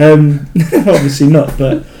 Obviously not,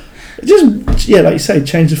 but just like you say,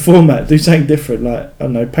 change the format, do something different, like I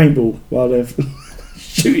don't know, paintball while they're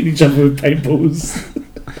shooting each other with paintballs.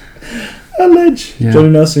 A ledge. Yeah. Johnny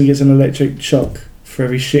Nelson gets an electric shock for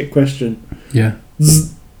every shit question. Yeah.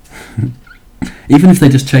 Even if they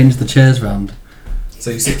just change the chairs round. So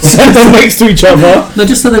you sit next to each other. No,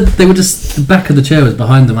 just so that they were just the back of the chair was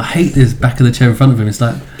behind them. I hate this back of the chair in front of him. It's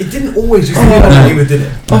like it didn't always just be did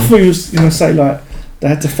it? I thought he was going to say like they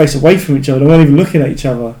had to face away from each other. They weren't even looking at each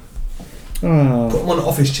other. Oh. Put them on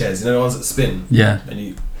office chairs, you know, the ones that spin. Yeah. And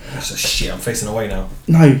you, it's just shit. I'm facing away now.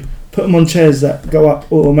 No, put them on chairs that go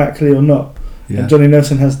up automatically or not. Yeah. And Johnny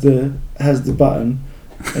Nelson has the button.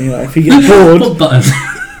 And you're like, if he gets bored, what button?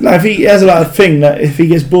 No, if he has like a thing that if he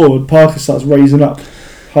gets bored, Parker starts raising up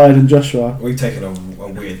higher than Joshua. We've taken a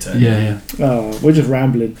weird turn. Yeah. Oh, we're just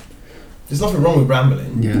rambling. There's nothing wrong with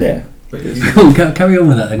rambling. Yeah. But carry on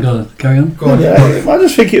with that then. Go on, carry on. Go on. Yeah, I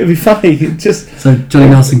just think it would be funny. So Johnny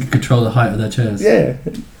Nelson can control the height of their chairs. Yeah.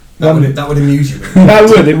 That would amuse you.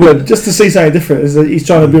 It would. Just to see something different. He's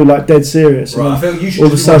trying to be like dead serious. Right, I feel you should all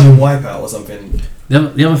just of a sudden Wipeout or something.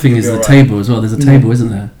 The other thing is the table as well. There's a table, isn't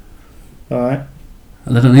there? Alright.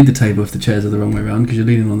 And they don't need the table if the chairs are the wrong way around because you're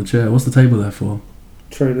leaning on the chair. What's the table there for?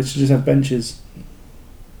 True, they should just have benches.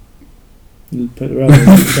 Put the rubber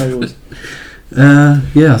tables.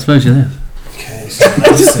 Yeah, I suppose you're there. Okay, so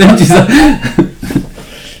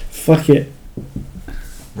fuck it.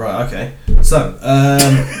 Right, okay. So,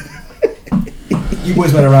 you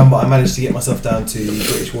boys went around, but I managed to get myself down to the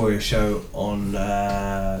British Warrior show on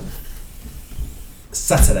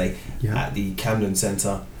Saturday at the Camden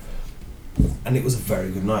Centre. And it was a very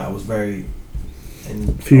good night. I was very...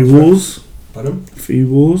 Few wars. Pardon? Few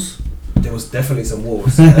wars. There was definitely some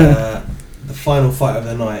wars. The final fight of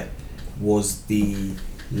the night was the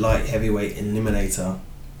light heavyweight eliminator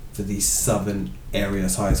for the Southern Area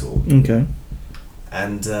title. Okay.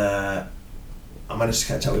 And I managed to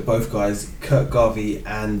catch up with both guys, Kirk Garvey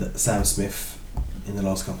and Sam Smith, in the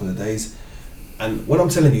last couple of days. And what I'm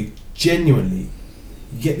telling you, genuinely,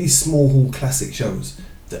 you get these small hall classic shows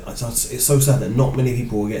that it's so sad that not many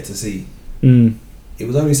people will get to see. It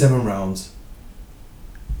was only 7 rounds,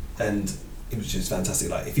 and it was just fantastic.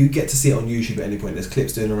 Like, if you get to see it on YouTube at any point, there's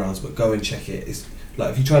clips doing the rounds, but go and check it. It's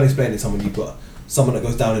like if you try and explain it to someone, you've got someone that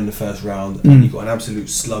goes down in the first round, and you've got an absolute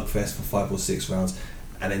slugfest for 5 or 6 rounds,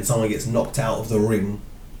 and then someone gets knocked out of the ring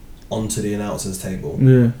onto the announcer's table.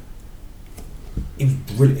 Yeah. It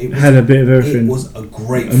was really, it had a bit of everything. It was a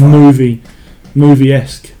great fight.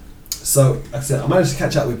 Movie-esque. So, like I said, I managed to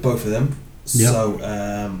catch up with both of them. Yep. So,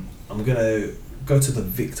 I'm going to go to the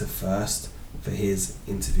victor first for his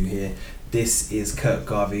interview here. This is Kirk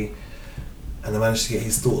Garvey, and I managed to get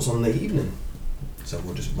his thoughts on the evening. So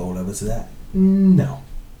we'll just roll over to that now.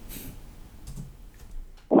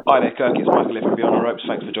 Hi there, Kirk. It's Michael here from Beyond the Ropes.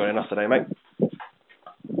 Thanks for joining us today, mate.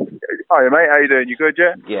 Hiya, mate. How you doing? You good,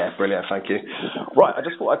 yeah? Yeah, brilliant. Thank you. Right, I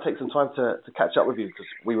just thought I'd take some time to catch up with you because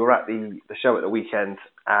we were at the show at the weekend,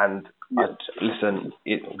 and listen,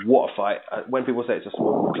 what a fight. When people say it's a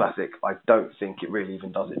small classic, I don't think it really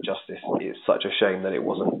even does it justice. It's such a shame that it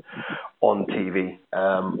wasn't on TV.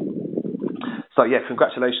 So, yeah,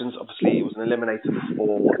 congratulations. Obviously, it was an eliminator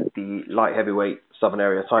for the light heavyweight Southern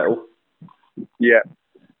Area title. Yeah.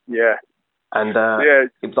 And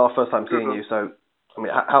it was our first time seeing you, so... I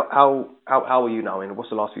mean, how are you now? I mean, what's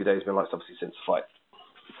the last few days been like, obviously, since the fight?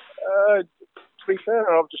 To be fair,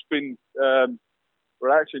 I've just been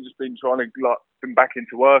relaxing, just been trying to been back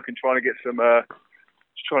into work and trying to get some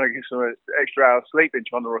extra hours sleep and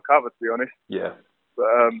trying to recover. To be honest. Yeah.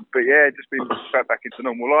 But yeah, just been straight back into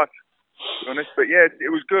normal life. To be honest, but yeah, it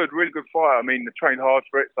was good, really good fight. I mean, I trained hard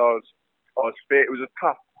for it, so I was fit. It was a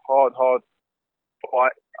tough, hard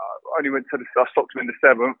fight. I stopped him in the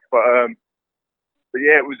 7th, but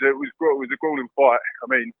yeah, it was a grueling fight. I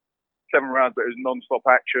mean, 7 rounds, but it was non-stop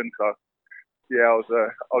action. So I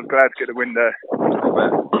was glad to get the win there.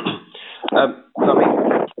 So I mean,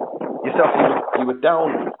 yourself, you were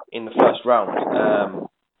down in the first round.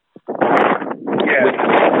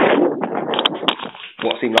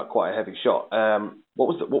 What seemed like quite a heavy shot. What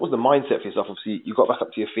was the mindset for yourself? Obviously, you got back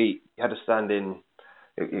up to your feet. You had to stand in.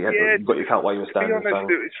 You got your count while you were standing. To be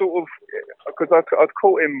honest, it's sort of because I'd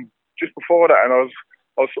caught him just before that, and I was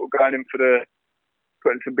sort of going in for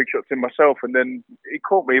putting some big shots in myself, and then he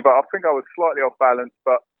caught me, but I think I was slightly off balance.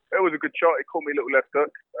 But it was a good shot. He caught me a little left hook,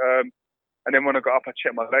 and then when I got up, I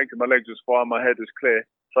checked my legs, and my legs was fine. My head was clear,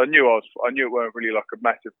 so I knew it weren't really like a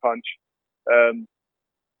massive punch.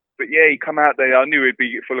 But yeah, he come out there. I knew he'd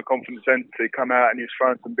be full of confidence. Then so he come out and he was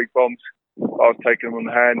throwing some big bombs. I was taking him on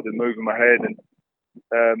the hands and moving my head, and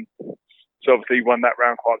so obviously he won that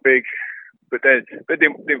round quite big. But it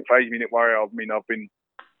didn't faze me. Didn't worry. I mean, I've been,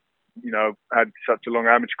 had such a long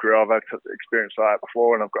amateur career. I've had such experience like that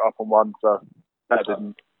before, and I've got up and won, so that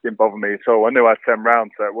didn't bother me at all. I knew I had 10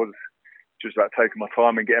 rounds, so it was just about taking my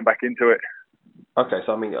time and getting back into it. Okay,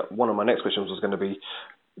 so I mean, one of my next questions was going to be,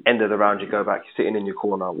 end of the round, you go back, you're sitting in your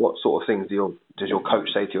corner. What sort of things does your coach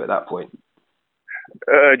say to you at that point?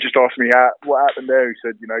 Just asked me what happened there. He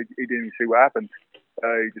said, he didn't even see what happened.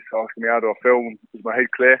 He just asked me how do I feel? Was my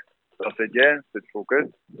head clear? So I said, yeah. I said, it's all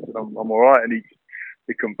good. I said, I'm all right. And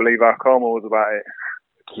he couldn't believe how calm I was about it.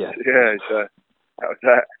 Yeah. Yeah. So that was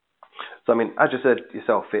that. So I mean, as you said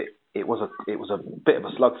yourself, it was a bit of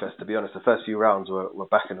a slugfest, to be honest. The first few rounds were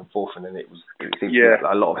back and forth, and then it seemed to be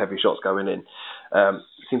a lot of heavy shots going in.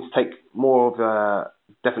 Seemed to take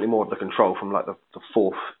definitely more of the control from like the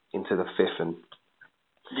fourth into the fifth, and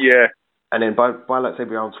then by let's say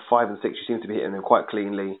rounds 5 and 6, you seem to be hitting them quite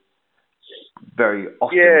cleanly, very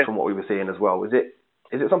often from what we were seeing as well. Is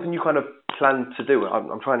it something you kind of plan to do?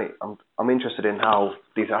 I'm interested in how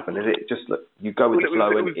these happen. Is it just that you go with the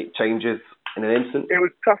flow and it changes in an instant? It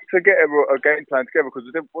was tough to get a game plan together because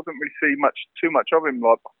I wasn't really see too much of him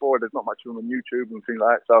like before. There's not much of him on YouTube and things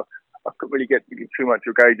like that, so I couldn't really get too much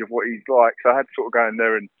of a gauge of what he's like. So I had to sort of go in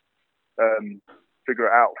there and figure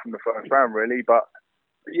it out from the first round, really. But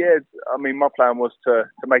yeah, I mean, my plan was to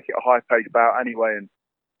make it a high-paced bout anyway, and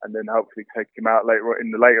then hopefully take him out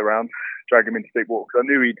in the later rounds, drag him into deep water. Because I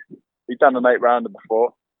knew he'd done an 8-rounder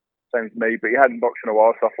before, same as me, but he hadn't boxed in a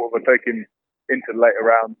while, so I thought if I take him into the later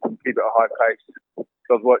rounds and keep it a high pace, because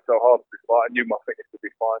I've worked so hard for this fight, I knew my fitness would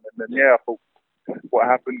be fine. And then I thought what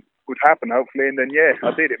happened would happen hopefully, and then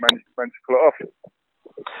I did. It managed to pull it off.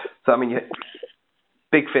 So I mean,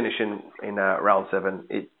 big finish in round 7.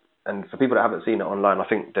 And for people that haven't seen it online, I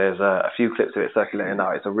think there's a few clips of it circulating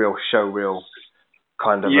now. It's a real showreel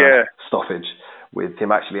kind of stoppage with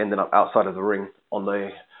him actually ending up outside of the ring on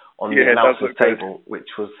the announcer's table, which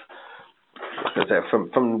was, like I said,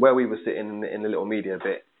 from where we were sitting in the little media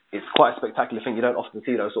bit, it's quite a spectacular thing. You don't often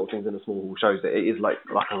see those sort of things in the small hall shows. It is like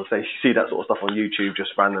I would say, you see that sort of stuff on YouTube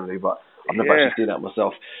just randomly, but I've never actually seen that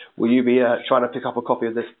myself. Will you be trying to pick up a copy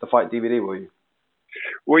of the fight DVD? Will you?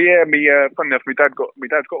 Well, yeah. Funny enough, my dad's got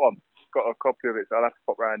one. Got a copy of it, so I'll have to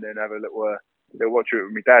pop round there and have a little watch it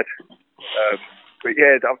with my dad. But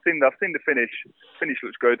yeah, I've seen the finish. Finish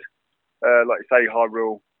looks good. Like you say, high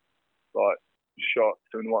rule, like shots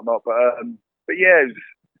and whatnot. But yeah,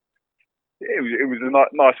 it was a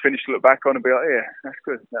nice finish to look back on and be like, yeah, that's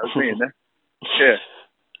good. That was me in there. Yeah.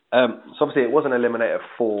 So obviously it was an eliminator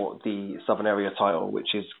for the Southern Area title,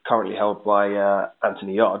 which is currently held by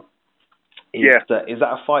Anthony Yard. Is that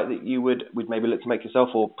a fight that you would maybe look to make yourself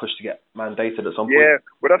or push to get mandated at some point? Yeah,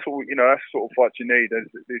 well that's what that's the sort of fights you need.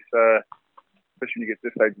 There's this, especially when you get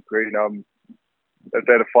to this stage of career,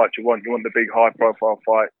 they're the fights you want. You want the big high profile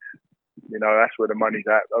fights. That's where the money's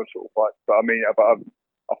at. Those sort of fights. But I mean,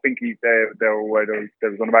 I think they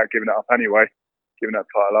was on about giving it up anyway, giving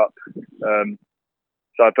that title up.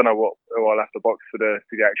 So I don't know who I'll have to box for the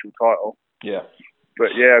actual title. Yeah.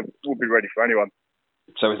 But yeah, we'll be ready for anyone.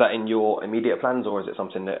 So is that in your immediate plans, or is it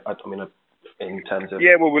something that, in terms of...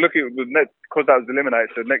 Yeah, well, we're looking at, because that was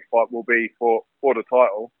eliminated, so the next fight will be for the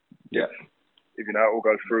title. Yeah. If it all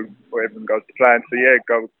goes through, or everything goes to plan. So yeah,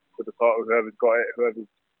 go for the title, whoever's got it,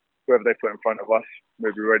 whoever they put in front of us,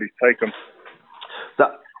 we'll be ready to take them.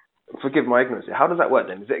 Forgive my ignorance, how does that work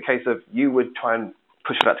then? Is it a case of you would try and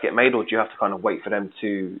push for that to get made, or do you have to kind of wait for them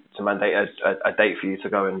to mandate a date for you to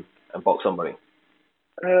go and box somebody?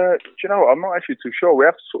 Do you know what? I'm not actually too sure. We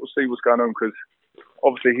have to sort of see what's going on, because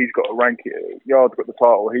obviously he's got a ranking. Yard's got the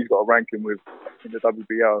title. He's got a ranking in the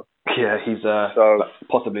WBO. Yeah, he's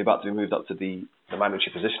possibly about to be moved up to the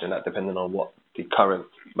mandatory position in that, depending on what the current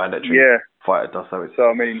mandatory fighter does. So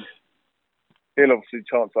I mean, he'll obviously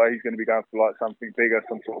chance he's going to be going for like something bigger,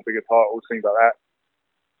 some sort of bigger title, things like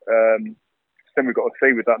that. then we've got to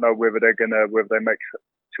see. We don't know whether they make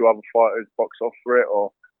 2 other fighters box off for it,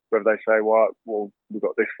 or whether they say, well, we've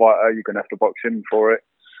got this fighter, you're going to have to box him for it.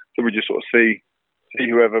 So we just sort of see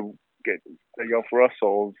whoever gets the offer us,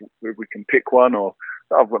 or if we can pick one, or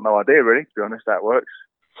I've got no idea really, to be honest, how it works.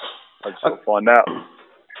 I just sort of find out.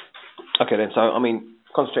 Okay then, so I mean,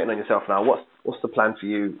 concentrating on yourself now, what's the plan for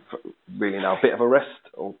you really now? A bit of a rest,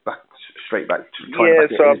 or straight back to in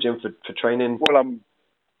the gym for training? Well, I'm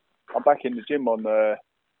back in the gym on I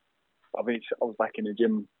was back in the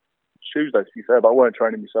gym Tuesday, to be fair, but I weren't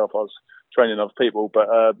training myself. I was training other people, but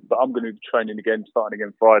I'm going to be training again, starting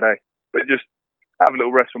again Friday. But just have a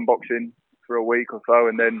little rest from boxing for a week or so,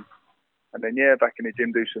 and then back in the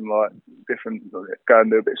gym, do some like different, go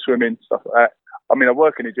and do a bit of swimming, stuff like that. I mean, I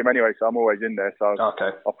work in the gym anyway, so I'm always in there. So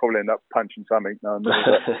I'll probably end up punching something. No,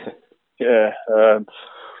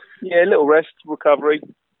 a little rest, recovery,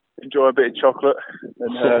 enjoy a bit of chocolate,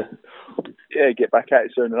 and get back at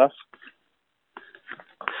it soon enough.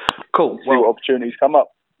 Cool. See what opportunities come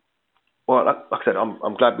up. Well, like I said,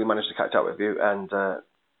 I'm glad we managed to catch up with you, and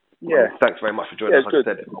thanks very much for joining us. Like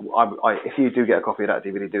I said, if you do get a copy of that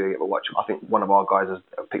DVD, do get a watch. I think one of our guys has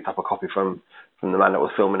picked up a copy from the man that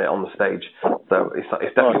was filming it on the stage, so it's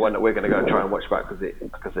definitely one that we're going to go and try and watch back, because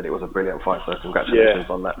like I said, it was a brilliant fight. So congratulations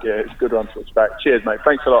on that. Yeah, it's a good one to watch back. Cheers, mate.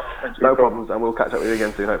 Thanks a lot. No problems, and we'll catch up with you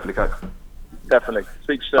again soon, hopefully, Kirk. Definitely.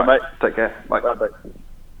 Speak to you soon, mate. Take care. Bye. Bye.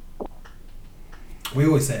 We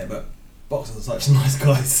always say it, but boxers are such nice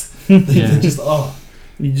guys. They just are.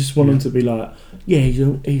 You just want them to be like, he's a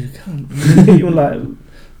cunt. You're like,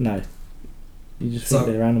 no. You just think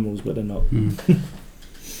they're animals, but they're not.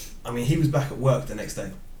 I mean, he was back at work the next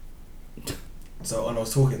day. So when I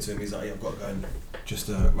was talking to him, he's like, I've got to go and just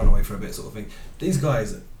run away for a bit, sort of thing. These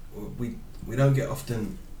guys, we don't get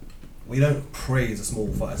often, we don't praise the small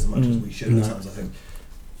fighters as much as we should at times, I think.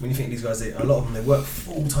 When you think these guys, a lot of them, they work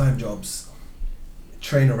full-time jobs,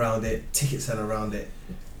 train around it, ticket sell around it.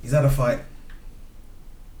 He's had a fight.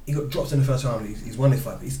 He got dropped in the first round. He's won his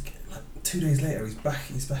fight, but he's like 2 days later. He's back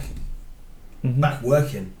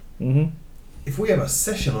working. Mm-hmm. If we have a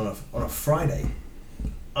session on a Friday,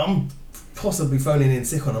 I'm possibly phoning in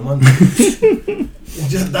sick on a Monday.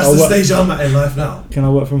 That's the stage I'm at in life now. Can I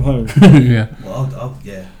work from home? Yeah. Well,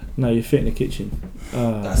 yeah. No, you're fit in the kitchen.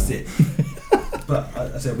 That's it. But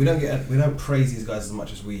I said we don't praise these guys as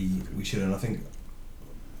much as we should, and I think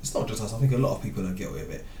it's not just us. I think a lot of people are guilty of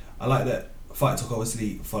it. I like that Fight Talk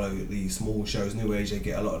obviously follow the small shows, New Age. They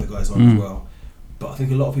get a lot of the guys on as well, but I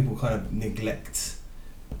think a lot of people kind of neglect.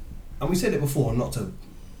 And we said it before, not to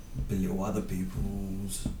belittle other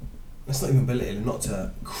people's. It's not even belittling, not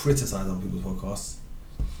to criticise other people's podcasts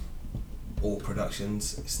or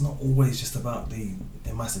productions. It's not always just about the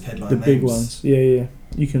massive headline names. The big ones, yeah.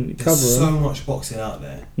 You can cover There's so them. much boxing out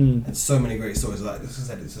there, and so many great stories. Like as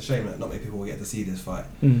I said, it's a shame that not many people will get to see this fight.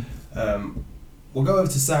 We'll go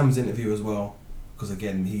over to Sam's interview as well, because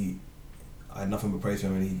again, I had nothing but praise for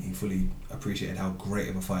him, and he fully appreciated how great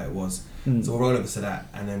of a fight it was. So we'll roll over to that,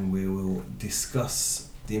 and then we will discuss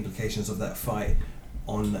the implications of that fight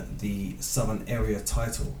on the Southern Area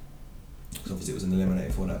title, because obviously it was an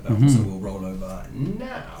eliminator for that belt. So we'll roll over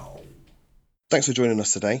now. Thanks for joining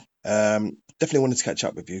us today. Definitely wanted to catch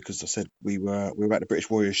up with you, because I said we were at the British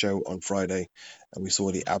Warrior show on Friday, and we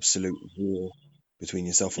saw the absolute war between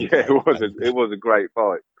yourself and it was a great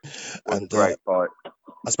fight.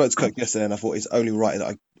 I spoke to Kirk yesterday, and I thought it's only right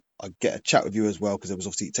that I get a chat with you as well, because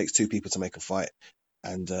it takes two people to make a fight,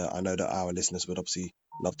 and I know that our listeners would obviously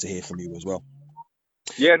love to hear from you as well.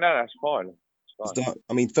 Yeah, no, that's fine. So,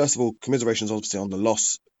 I mean, first of all, commiserations obviously on the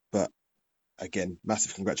loss, but again,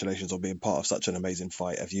 massive congratulations on being part of such an amazing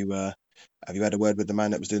fight. Have you had a word with the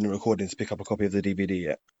man that was doing the recording to pick up a copy of the DVD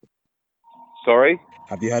yet? Sorry?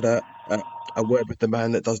 Have you had a word with the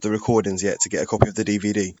man that does the recordings yet to get a copy of the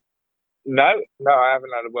DVD? No, I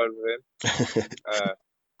haven't had a word with him.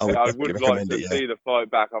 I would like to see the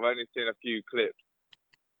fight back. I've only seen a few clips,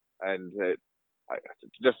 and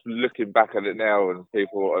just looking back at it now, and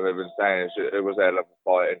people have been saying it was a hell of a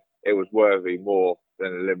fight, and it was worthy more than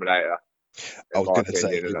Eliminator. I was going to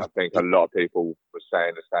say, and I think a lot of people were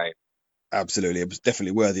saying the same. Absolutely, it was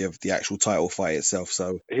definitely worthy of the actual title fight itself.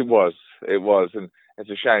 So it was, and it's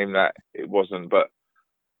a shame that it wasn't. But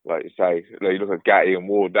like you say, you look at Gatti and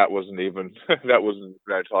Ward, that wasn't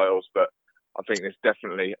no titles. But I think there's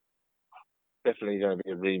definitely going to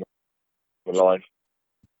be a rematch for life.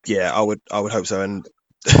 Yeah, I would hope so. And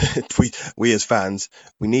we as fans,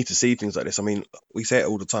 we need to see things like this. I mean, we say it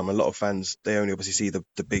all the time. A lot of fans, they only obviously see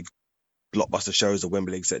the big blockbuster shows, the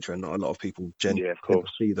Wembley, etc. And not a lot of people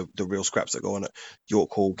see the real scraps that go on at York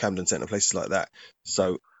Hall, Camden Centre, places like that.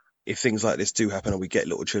 So if things like this do happen and we get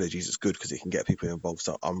little trilogies, it's good because it can get people involved.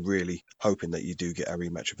 So I'm really hoping that you do get a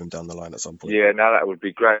rematch with him down the line at some point. Yeah, no, that would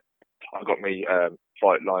be great. I've got me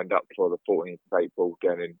fight lined up for the 14th of April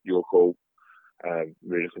down in York Hall.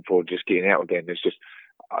 Really looking forward to just getting out again. It's just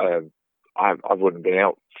I wouldn't been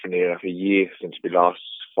out for near enough a year since my last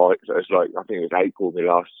fight. So it's like, I think it was April, my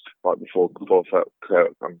last fight before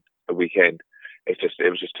Kirk on the weekend. It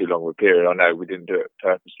was just too long of a period. I know we didn't do it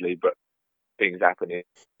purposely, but things happening,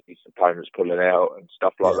 his opponents pulling out and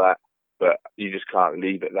stuff like that. But you just can't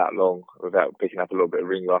leave it that long without picking up a little bit of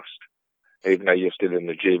ring rust. Even though you're still in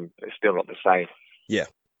the gym, it's still not the same. Yeah.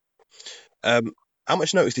 How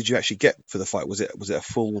much notice did you actually get for the fight? Was it a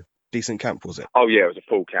full decent camp? Was it? Oh yeah, it was a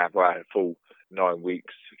full camp. I had a full 9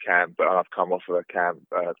 weeks camp, but I've come off of a camp,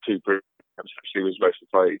 2 camps. Actually, we were supposed to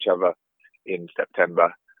fight each other in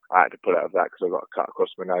September. I had to pull out of that because I got a cut across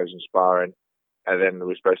my nose in sparring, and then we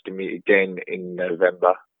were supposed to meet again in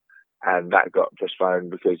November, and that got postponed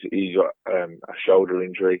because he got a shoulder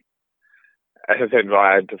injury, and then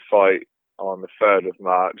I had to fight on the 3rd of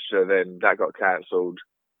March. So then that got cancelled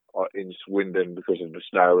in Swindon because of the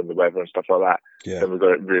snow and the weather and stuff like that. Yeah. Then we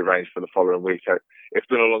got it rearranged for the following week. So it's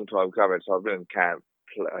been a long time coming. So I've been in camp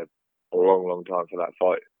a long time for that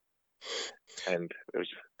fight, and it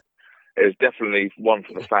was definitely one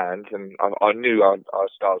for the fans, and I knew our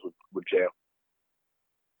stars would gel.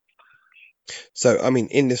 So, I mean,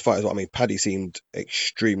 in this fight as well, I mean, Paddy seemed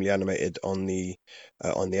extremely animated on the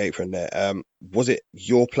apron there. Was it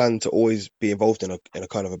your plan to always be involved in a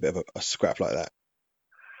kind of a bit of a scrap like that?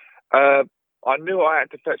 I knew I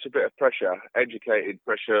had to fetch a bit of pressure, educated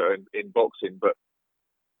pressure in boxing, but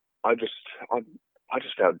I just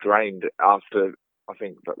felt drained after, I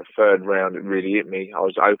think, that the 3rd round. It really hit me. I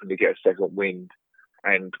was hoping to get a second wind,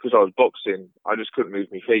 and because I was boxing, I just couldn't move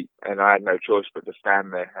my feet, and I had no choice but to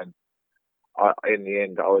stand there. And in the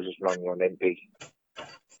end, I was just running on empty.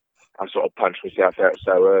 I sort of punched myself out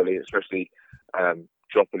so early, especially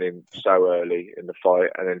dropping him so early in the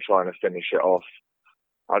fight and then trying to finish it off.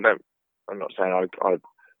 I'm not saying I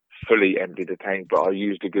fully emptied the tank, but I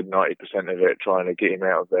used a good 90% of it trying to get him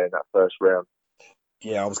out of there in that first round.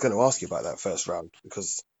 Yeah, I was going to ask you about that first round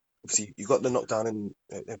because obviously you got the knockdown in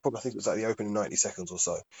probably, I think it was like the opening 90 seconds or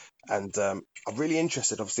so. And I'm really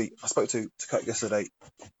interested. Obviously, I spoke to Kirk yesterday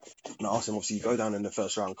and I asked him, obviously, you go down in the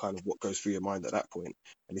first round, kind of what goes through your mind at that point.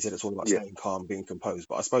 And he said it's all about staying calm, being composed.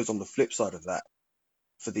 But I suppose on the flip side of that,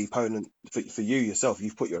 for the opponent, for you yourself,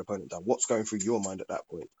 you've put your opponent down. What's going through your mind at that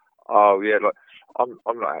point? Oh yeah, like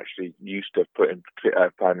I'm not actually used to putting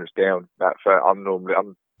opponents down. I'm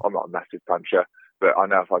not a massive puncher, but I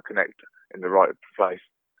know if I connect in the right place,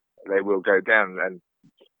 they will go down, and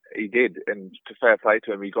he did. And to fair play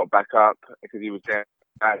to him, he got back up because he was down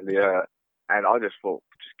badly hurt, and I just thought,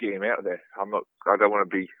 just get him out of there. I don't want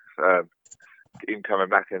to be him coming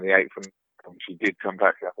back in the 8th, and she did come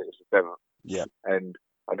back. I think it was the 7th. Yeah, and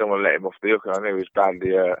I don't want to let him off the hook. And I knew he was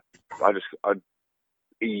badly hurt.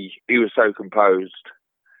 He was so composed,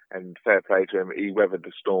 and fair play to him, he weathered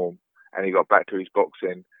the storm and he got back to his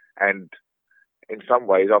boxing. And in some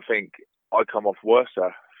ways, I think I come off worse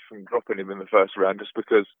from dropping him in the first round just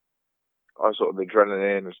because I was sort of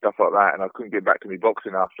adrenaline and stuff like that, and I couldn't get back to me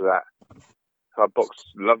boxing after that. So I boxed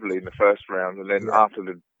lovely in the first round, and then after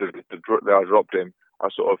I dropped him,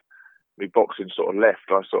 my boxing sort of left.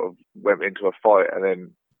 I sort of went into a fight, and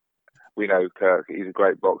then we know Kirk, he's a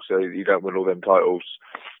great boxer. You don't win all them titles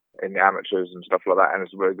in the amateurs and stuff like that, and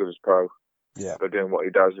it's very good as pro. Yeah. For doing what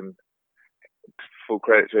he does, and full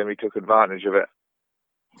credit to him, he took advantage of it.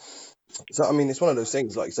 So, I mean, it's one of those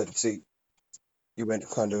things, like you said, obviously, you went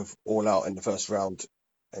kind of all out in the first round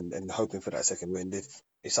and hoping for that second win.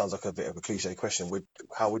 It sounds like a bit of a cliche question.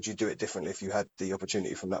 How would you do it differently if you had the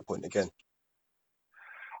opportunity from that point again?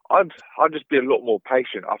 I'd just be a lot more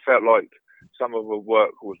patient. I felt like some of the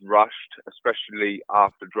work was rushed, especially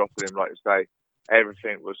after dropping him. Like you say,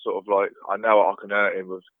 everything was sort of like, I know I can hurt him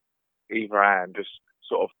with either hand, just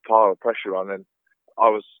sort of pile of pressure on. And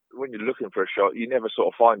when you're looking for a shot, you never sort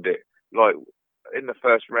of find it. Like in the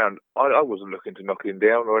first round, I wasn't looking to knock him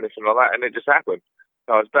down or anything like that, and it just happened.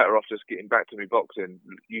 So I was better off just getting back to me boxing,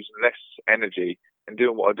 using less energy, and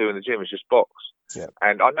doing what I do in the gym is just box. Yeah.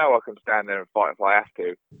 And I know I can stand there and fight if I have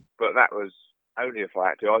to, but that was only if I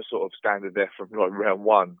had to. I sort of standed there from like round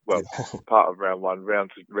 1, part of round 1,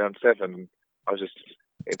 round 7. I was just,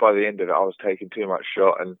 by the end of it, I was taking too much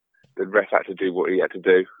shot, and the ref had to do what he had to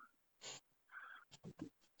do.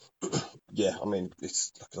 Yeah, I mean,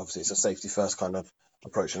 obviously it's a safety first kind of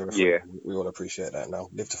approach and referee. Yeah. We all appreciate that now.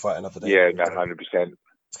 Live to fight another day. Yeah, no,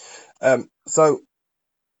 100%. So,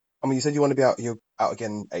 I mean, you said you're out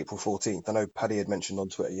again April 14th. I know Paddy had mentioned on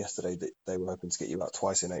Twitter yesterday that they were hoping to get you out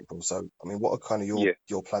twice in April. So, I mean, what are kind of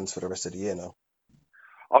your plans for the rest of the year now?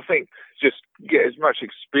 I think just get as much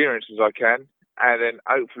experience as I can, and then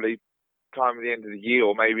hopefully, time at the end of the year,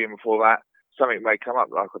 or maybe even before that, something may come up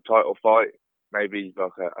like a title fight, maybe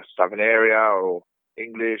like a Southern area or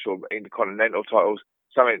English or intercontinental titles.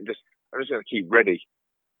 Something I'm just going to keep ready,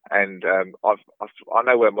 and I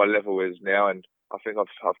know where my level is now, and I think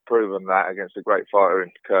I've proven that against a great fighter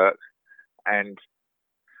in Kirk, and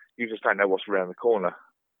you just don't know what's around the corner.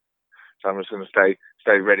 So I'm just going to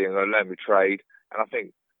stay ready and learn my trade. And I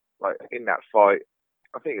think, like in that fight,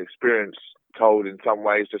 I think experience told in some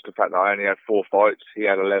ways. Just the fact that I only had 4 fights, he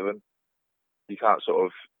had 11. You can't sort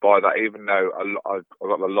of buy that. Even though I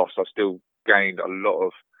got the loss, I still gained a lot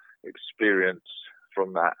of experience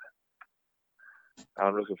from that. And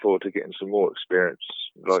I'm looking forward to getting some more experience.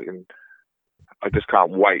 I just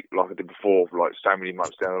can't wait like I did before, like so many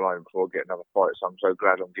months down the line before I get another fight. So I'm so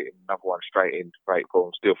glad I'm getting another one straight in for April.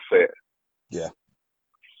 I'm still fit. Yeah.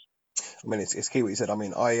 I mean, it's key what you said. I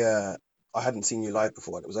mean, I hadn't seen you live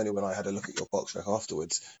before, and it was only when I had a look at your box rec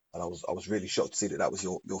afterwards, and I was really shocked to see that was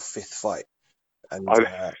your 5th fight, and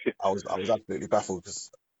I was absolutely baffled because,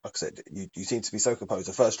 like I said, you seem to be so composed.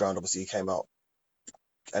 The first round, obviously, you came out,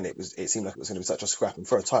 and it seemed like it was going to be such a scrap, and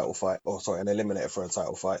for a title fight, an eliminator for a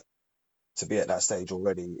title fight, to be at that stage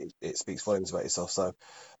already, it speaks volumes about yourself. So,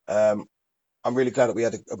 I'm really glad that we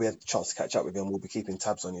had a chance to catch up with you, and we'll be keeping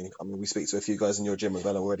tabs on you. I mean, we speak to a few guys in your gym as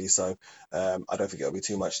well already, so I don't think it'll be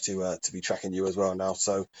too much to be tracking you as well now.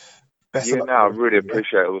 So, best of luck. I really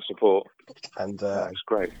appreciate all the support, and that's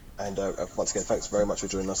great. And once again, thanks very much for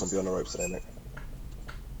joining us on Beyond the Ropes today, mate.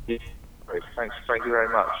 Yeah, great. Thank you very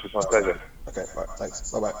much. It's my pleasure. Okay, right,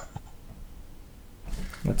 thanks. Bye bye.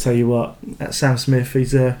 I tell you what, that Sam Smith,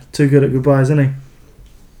 he's too good at goodbyes, isn't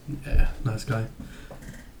he? Yeah, nice guy.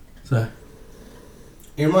 So.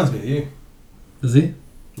 He reminds me of you. Does he?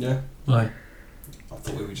 Yeah. Why? I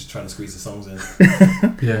thought we were just trying to squeeze the songs in.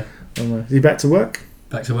 Yeah. Is he back to work?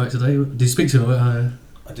 Back to work today? Did you speak to him?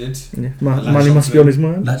 I did. Yeah. Money must be on his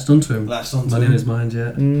mind. Latched onto him. Money on his mind,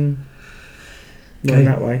 yeah. Not in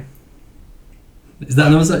that way. Is that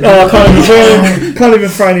another song? Oh, I can't even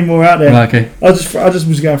throw any more out there. Right, okay. I just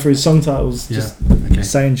was going through his song titles, just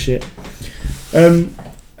saying shit.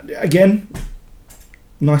 Again,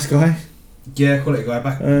 nice guy. Yeah, quality guy.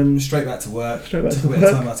 Back straight back to work. Took a bit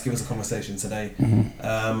of time out to give us a conversation today.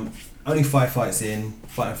 Mm-hmm. Only 5 fights in,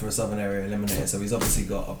 fighting for a Southern Area eliminator, so he's obviously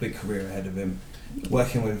got a big career ahead of him.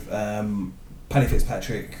 Working with Paddy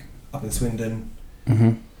Fitzpatrick up in Swindon.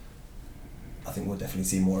 Mm-hmm. I think we'll definitely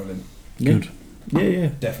see more of him. Good. Yeah.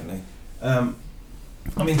 Definitely. I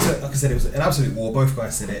mean, like I said, it was an absolute war. Both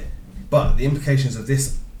guys said it. But the implications of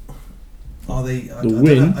this, are they... I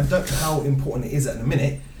don't know how important it is at the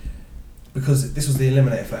minute, because this was the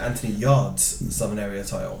eliminator for Anthony Yard's Southern Area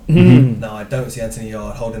title. Mm-hmm. Now, I don't see Anthony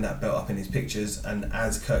Yard holding that belt up in his pictures, and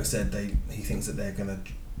as Kirk said, he thinks that they're going to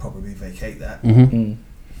probably vacate that. Mm-hmm.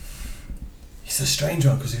 It's a strange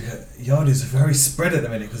one, because Yard is very spread at the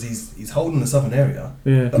minute, because he's holding the Southern Area,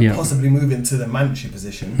 but possibly moving to the mandatory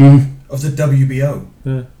position of the WBO.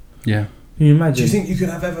 Yeah. Can you imagine? Do you think you could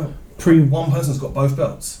have ever... one person's got both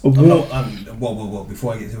belts? Whoa,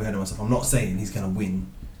 before I get too ahead of myself, I'm not saying he's going to win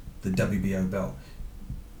the WBO belt.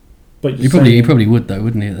 But he probably would though,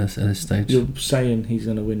 wouldn't he, at this stage? You're saying he's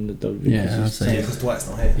going to win the WBO? Yeah, I'd say. Yeah, because Dwight's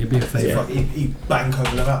not here. He'd be a favourite. He'd bang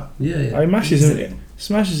Copeland out. Yeah. He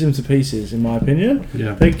smashes him to pieces, in my opinion.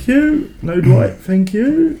 Yeah. Thank you. No Dwight, thank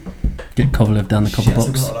you. Get Kovalev down the copper box.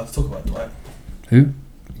 We're not allowed to talk about Dwight. Who?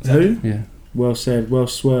 Exactly. Yeah. Well said, well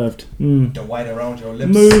swerved. Don't wine around your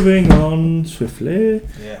lips. Moving on swiftly.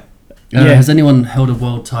 Yeah. Has anyone held a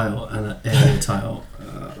world title and an area title?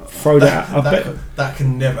 Throw that out. That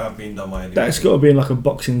can never have been done by anyone. That's got to be in like a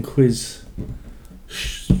boxing quiz.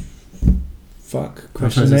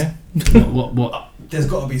 Question there. What? There's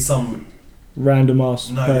got to be some random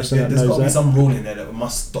ass person that knows that. There's got to be some rule in there that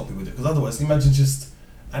must stop you with it. Because otherwise, imagine just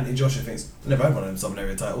Anthony Joshua thinks, I've never had one of them Southern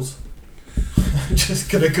Area titles. I'm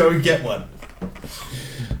just going to go and get one.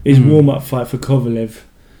 His warm-up fight for Kovalev.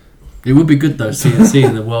 It would be good though,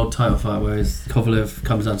 seeing the world title fight where Kovalev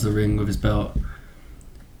comes down to the ring with his belt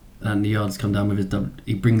and the Yards come down with his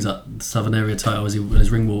he brings up the Southern Area title as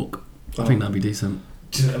his ring walk. I think that'd be decent.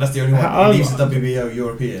 And that's the only one. He leaves the WBO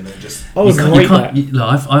European and just...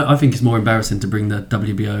 I think it's more embarrassing to bring the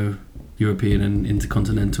WBO European and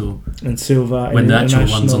Intercontinental and Silver when the actual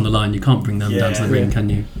one's on the line. You can't bring them down to the ring, can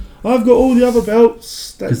you? I've got all the other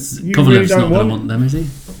belts. Because you Kovalev's really not don't going to want them, is he?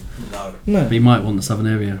 No. But he might want the Southern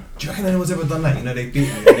Area. Do you reckon anyone's ever done that? You know, they beat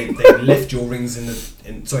you. They left your rings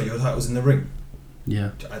your titles in the ring.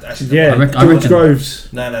 Yeah. Actually, Yeah, I George reckon-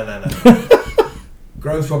 Groves. No.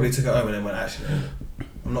 Groves probably took it home and then went, actually,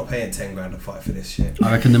 I'm not paying 10 grand to fight for this shit.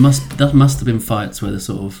 I reckon that must have been fights where the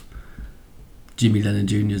sort of Jimmy Lennon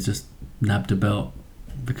Jr. just nabbed a belt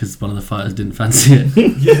because one of the fighters didn't fancy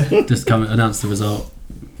it. Yeah. Just come and announce the result,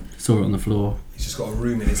 saw it on the floor. He's just got a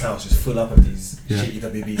room in his house just full up of these shitty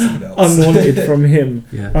WBC belts. Unwanted from him.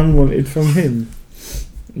 Yeah. Unwanted from him.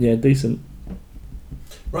 Yeah, decent.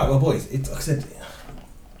 Right, well, boys, like I said,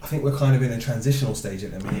 I think we're kind of in a transitional stage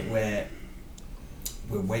at the minute where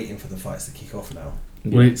we're waiting for the fights to kick off now.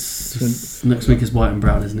 Well, it's next week is white and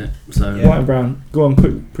brown, isn't it? So Yeah. White and Brown. Go on,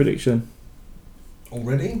 quick prediction.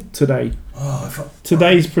 Already? Today. Oh,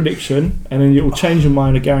 Today's prediction, and then you'll change your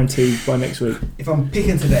mind, I guarantee, by next week. if I'm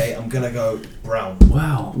picking today, I'm going to go brown.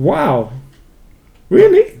 wow. Wow.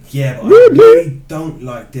 Really? Yeah, but Really? I really don't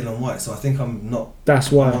like Dylan White, so I think I'm not. That's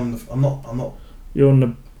why. I'm not. You're on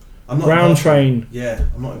the I'm not brown impartial. train. Yeah,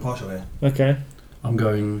 I'm not impartial here. Okay. I'm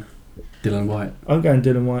going Dylan White. I'm going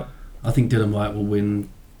Dylan White. I think Dylan White will win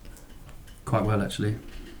quite well, actually.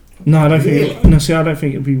 No, I don't think. Really? No, see, I don't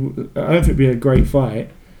think it'd be a great fight.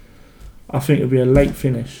 I think it'll be a late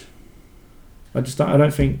finish. I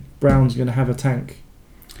don't think Brown's going to have a tank.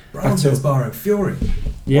 Brown's That's been sparring Fury.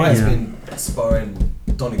 Yeah. White's Yeah. been sparring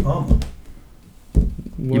Donnie Palmer.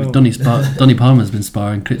 Yeah, but Donnie Palmer's been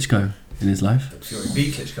sparring Klitschko in his life. Fury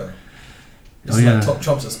beat Klitschko. It's Oh, yeah. like top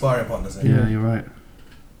chops are sparring partners. Isn't it? Yeah, you're right.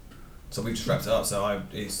 So we just wrapped it up. So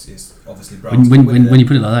it's obviously Brown's When you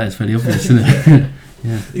put it like that, it's fairly obvious, isn't it?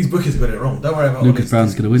 Yeah. These bookers got it wrong. Don't worry about Lucas all this.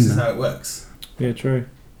 Brown's gonna win This is now. how it works. Yeah, true.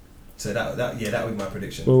 So that would be my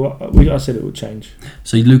prediction. Well, I said it would change.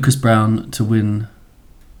 So Lucas Brown to win.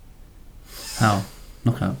 How?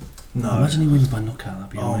 Knockout. No. Imagine he wins by knockout. That'd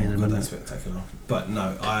be Oh my amazing. god, wouldn't that's it? spectacular. But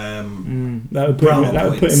no, I am. That would put Brown him,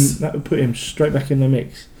 on points. that would put him straight back in the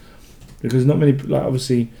mix, because not many, like,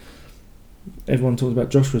 obviously everyone talks about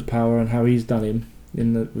Joshua's power and how he's done him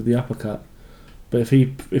with the uppercut, but if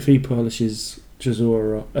he polishes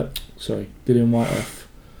Dylan White off,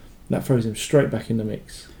 that throws him straight back in the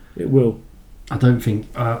mix. It will. I don't think.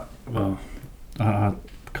 I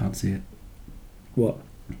can't see it. What?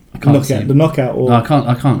 I can't see The knockout, or No,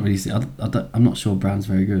 I can't really see. I'm not sure Brown's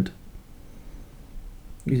very good.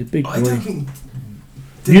 he's a big boy. I don't think.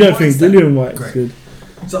 You don't think White's that Dylan White's great. good?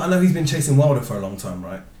 So I know he's been chasing Wilder for a long time,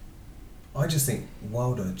 right? I just think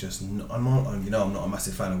Wilder just. I'm not a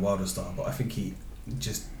massive fan of Wilder's style, but I think he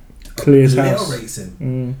just Clears house. obliterates him.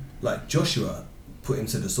 Mm. Like Joshua put him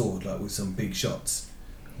to the sword, like with some big shots.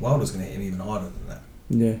 Wilder's going to hit him even harder than that.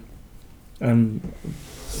 Yeah,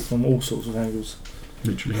 from all sorts of angles.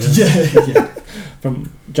 Literally. Yeah.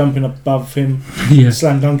 From jumping above him, Yeah.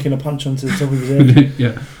 slam dunking a punch onto the top of his head,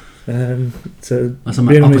 Yeah. to That's a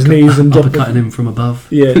being on his knees and jumping. uppercutting him from above.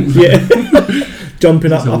 Yeah,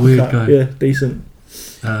 jumping up, He's a weird uppercut. guy. Yeah, decent.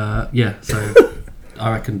 Yeah. So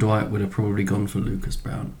I reckon Dwight would have probably gone for Lucas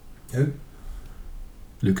Brown. Who?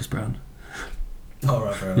 Lucas Brown. Oh,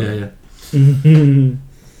 right, fair enough. Yeah, yeah.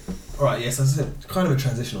 Alright, yes, as I said, kind of a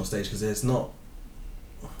transitional stage because there's not,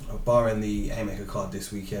 barring the Hayemaker card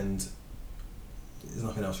this weekend, there's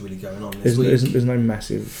nothing else really going on this week. There's no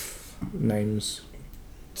massive names.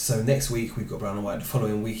 So next week we've got Brown and White. The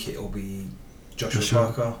following week it will be Joshua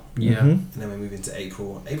Parker, Yeah. Mhm. and then we move into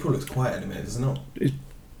April. April looks quiet at the minute, does it not?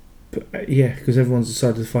 Yeah, because everyone's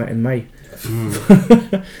decided to fight in May. Mm.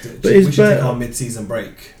 But we it's should better- take our mid-season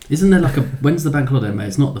break. Isn't there like when's the bank holiday, mate?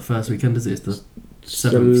 It's not the first weekend, is it? It's the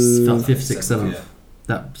 7th, 5th, 6th, 7th.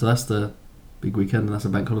 Yeah. So that's the big weekend, and that's a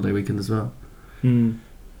bank holiday weekend as well. Hmm.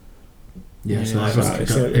 Yeah, so Yeah, everyone,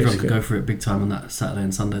 it's everyone could go for it big time on that Saturday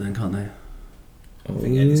and Sunday, then, can't they? I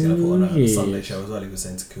think Eddie's going to put on a yeah. Sunday show as well. He was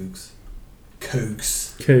saying to Cougs.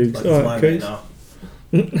 Cougs. Like he's my Alright, mate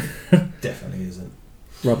Cougs. now. Definitely isn't.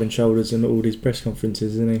 Rubbing shoulders in all these press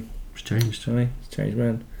conferences, isn't he? It's changed. Johnny, it's changed,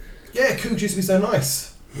 man. Yeah, Cougs used to be so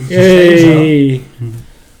nice. He's just Yay! changed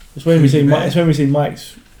It's when we see Cougs, Mike. man. It's when we see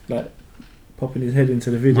Mike's like popping his head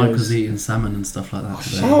into the videos. Mike was eating salmon and stuff like that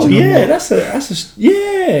today. Oh Do you know yeah, what? that's a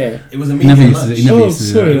yeah. now. It was a He never media used to- lunch. he never Oh, used to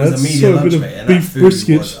do sorry, It was a that's media so lunch, good of mate, and that beef food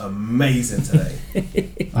brisket. was amazing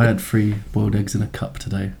today. I had 3 boiled eggs in a cup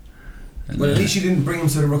today. And, Well, at least you didn't bring them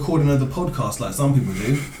to the recording of the podcast like some people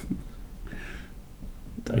do.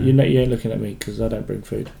 You ain't looking at me because I don't bring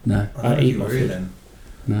food. No, I don't know eat if you my were here food. then.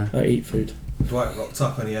 no. I eat food. Dwight rocked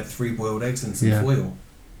up and he had 3 boiled eggs and some Yeah. foil.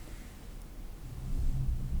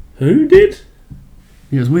 Who did?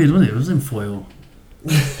 Yeah, it was weird, wasn't it? It was in foil.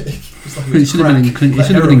 It's like It was should have been in crack, cling. It like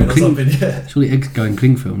should have been in heroin or cling. something, yeah. Surely eggs go in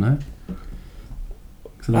cling film, no?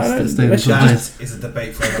 So I don't- that's staying on they top should of just- this. That is a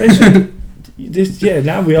debate for They another should-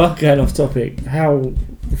 now we are going off topic. How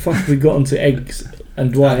the fuck have we got onto eggs And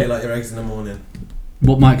How do Dwight you like your eggs in the morning?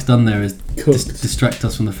 What Mike's done there is cooked distract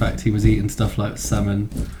us from the fact he was eating stuff like salmon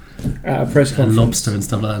at a press and conference. lobster and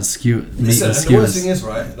stuff like that, and Listen, and the worst thing is,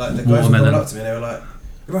 right, like the guys were coming Watermelon. up to me and they were like,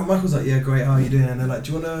 right, Michael's like, yeah, great, how are you doing? And they're like,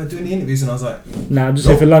 do you want to do any interviews? And I was like, Nah, I'm just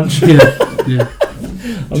No. here for lunch. yeah.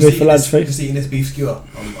 I'm here for lunch, just eating this beef skewer.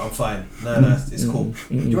 I'm fine. No, it's cool.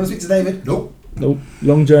 Do you want to speak to David? Nope. Nope.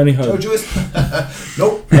 Long journey home. Joyce?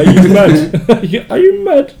 Nope. Are you mad? Are you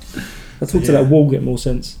mad? I talked to Yeah. that wall get more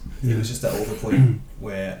sense. It was just that awful point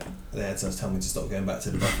where they had to tell me to stop going back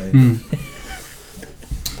to the buffet. Mm.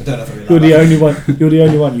 I don't know if I really You're like the that. only one. You're the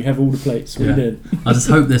only one. You have all the plates. What Yeah. are you doing? I just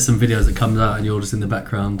hope there's some videos that comes out and you're just in the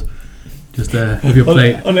background, just there with your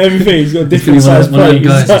plate. On everything, he's got a If different one size of the plate.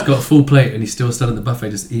 guys has got a full plate and he's still still at the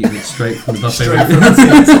buffet, just eating it straight from the buffet. Straight from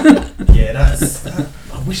the tip. Yeah,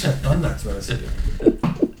 I wish I'd done that, to be honest with you.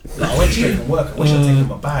 Like, I went straight from work. I wish I'd taken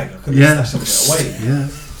my bag. I could have stashed something away. Yeah.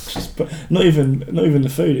 But not even the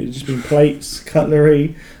food. It's just been plates,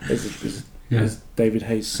 cutlery. There's David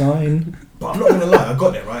Hayes' sign. But I'm not going to lie, I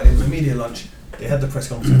got it, right? It was a media lunch. They had the press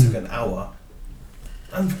conference, it took an hour.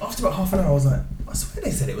 And after about half an hour, I was like, I swear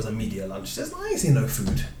they said it was a media lunch. I ain't seen no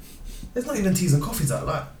food. There's not even teas and coffees out.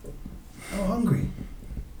 Like, I'm hungry.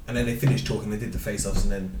 And then they finished talking, they did the face-offs,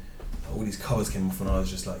 and then all these covers came off, and I was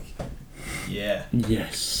just like, yeah.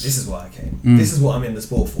 Yes. This is why I came. Mm. This is what I'm in the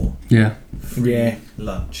sport for. Yeah. Free Yeah.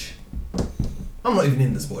 lunch. I'm not even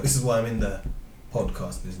in the sport. This is why I'm in the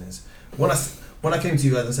podcast business. When I came to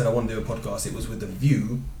you guys and said I want to do a podcast, it was with the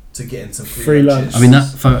view to getting some free lunches. I mean,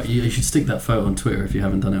 that photo, you should stick that photo on Twitter if you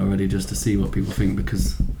haven't done it already, just to see what people think,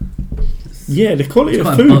 because Yeah, the quality it's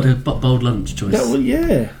of quite food. a bold lunch choice. That was,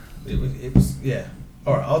 yeah. It was yeah.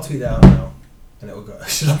 All right, I'll tweet that out now, and it will go.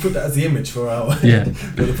 Should I put that as the image for our Yeah.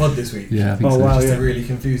 for the pod this week? Yeah, I think Oh, so. wow. Just yeah. to really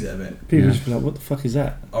confuse it a bit. People Yeah. just be like, "What the fuck is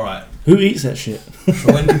that? All right. Who eats that shit?"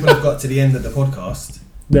 So when people have got to the end of the podcast,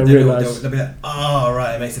 They'll they'll realise. be like, "Oh,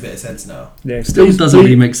 right, it makes a bit of sense now." Yeah, Still please- doesn't please-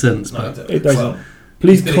 really make sense, No, but It doesn't. Well,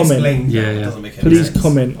 Please it's been comment. explained now, Yeah, it yeah. doesn't make any Please sense.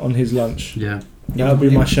 comment on his lunch. yeah. That'll be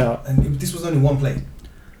my shout. And this was only one plate.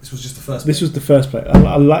 This was just the first. This plate. was the first plate.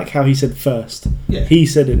 I like how he said first. Yeah. He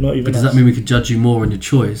said it, not even. But does us. that mean we could judge you more on your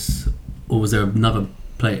choice, or was there another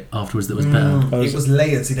plate afterwards that was better? Oh, It was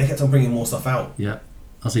layered. See, they kept on bringing more stuff out. Yeah.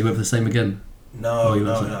 I'll see you went for the same again. No, Oh, you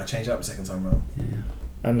no, went for no. I changed it up the second time round. Yeah.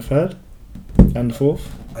 And the third, and the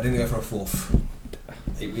fourth? I didn't go for a fourth.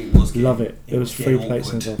 It was getting, Love it. It was getting 3 plates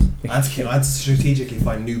awkward. involved. I had to strategically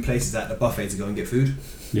find new places at the buffet to go and get food.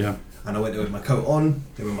 Yeah. And I went there with my coat on,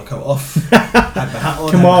 then with my coat off, had my hat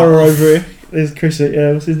on. had my Kamara hat off. over here. There's Chris.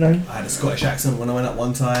 Yeah, what's his name? I had a Scottish accent when I went up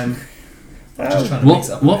one time. Just trying to mix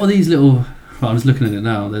it up. What are these little... Well, I'm just looking at it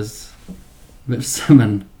now. There's a bit of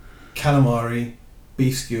salmon. Calamari,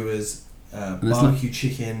 beef skewers, there's barbecue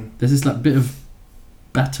chicken. There's this like bit of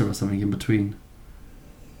batter or something in between.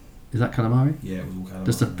 Is that calamari? Yeah, it was all calamari.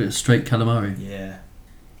 Just a bit of straight calamari. Yeah.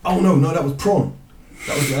 Oh no, that was prawn.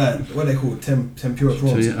 That was what are they called? Tempura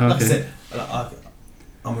prawns. yeah, Like I okay. said,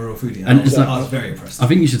 I'm a real foodie. And I it's was like- very impressed. I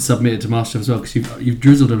think you should submit it to Master as well, because you've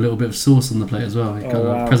drizzled a little bit of sauce on the plate as well. You've got Oh,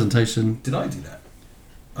 a wow. presentation. Did I do that?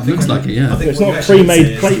 It looks like it, yeah. I think It's what not you a actually pre-made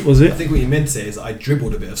said is- plate, was I it? think what you meant to say is I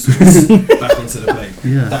dribbled a bit of sauce back into the plate.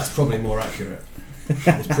 Yeah. That's probably more accurate.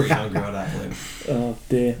 I was pretty hungry at that point. Oh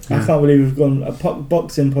dear! Yeah. I can't believe we've gone a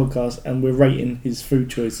boxing podcast and we're rating his food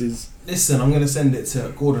choices. Listen, I'm going to send it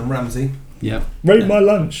to Gordon Ramsay. Yeah. Rate my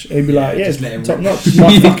lunch. He'd be Yeah, like, "Yeah, just it's let him top rip. notch. It's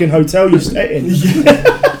my fucking hotel you stay in."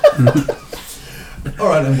 All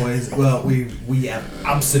right then, boys. Well, we have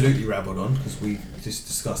absolutely rabbled on because we just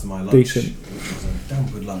discussed my lunch. Decent. Which was a damn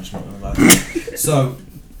good lunch, not gonna lie. So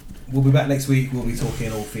we'll be back next week. We'll be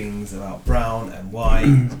talking all things about brown and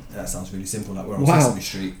white. That sounds really simple, like we're on Wow. Sesame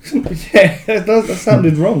Street. Yeah, that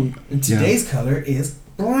sounded wrong. And today's colour is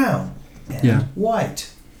brown and Yeah.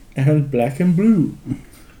 white. And black and blue.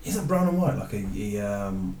 Isn't brown and white like a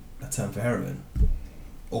term for heroin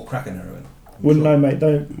or crack and heroin? I'm Wouldn't sure. know, mate.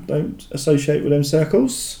 Don't associate with them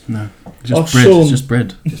circles. No. Oh, Just bread. Sean. It's just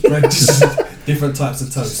bread. Just bread, just different types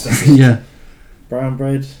of toast. That's it. Yeah. Brown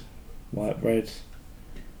bread, white bread,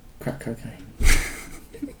 crack cocaine.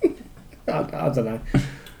 I don't know.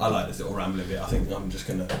 I like this little rambling bit. I think I'm just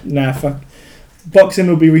gonna. Nah, fuck. Boxing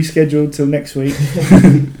will be rescheduled till next week.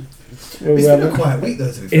 It's We'll been a have quiet week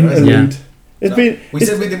though, to be fair. hasn't it? interlude. It's No, been. We it's-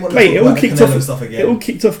 said we didn't want to mate, talk it all about the kicked Canelo off. stuff It all again.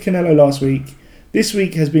 kicked off Canelo last week. This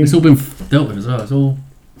week has been. It's all been dealt with as well. It's all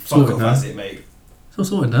Fuck sorted off, now. has it, mate? It's all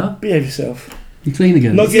sorted now. Behave yourself. You clean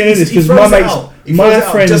again. Not getting into this He because throws my it mates, out. He my throws it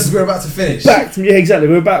out friends, just as we're about to finish. backed me. Yeah, exactly.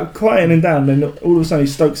 We're about quieting down, then all of a sudden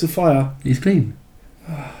he stokes the fire. He's clean.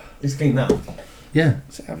 He's clean now. Yeah.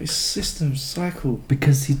 It's out of his system cycle.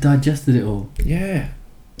 Because he digested it all. Yeah.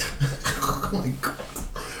 Oh my god.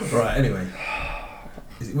 Right, anyway.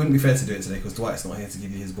 It wouldn't be fair to do it today because Dwight's not here to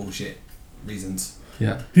give you his bullshit reasons.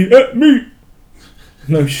 Yeah. He ate me.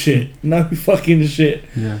 No shit. No fucking shit.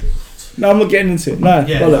 Yeah. No, I'm not getting into it. No.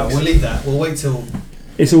 Yeah, no, we'll leave that. We'll wait till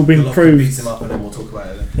it's all been Golovkin proved. beats him up and then we'll talk about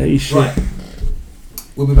it then. Yeah, shit. Right.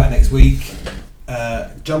 We'll be back next week.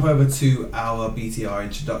 Jump over to our BTR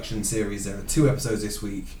introduction series. There are 2 episodes this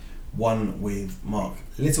week. One with Mark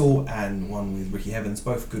Little and one with Ricky Evans,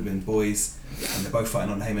 both Goodwin boys, and they're both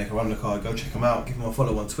fighting on the Hayemaker undercard. Go check them out, give them a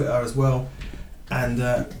follow on Twitter as well, and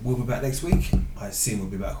we'll be back next week. I assume we'll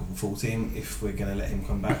be back with a full team. If we're going to let him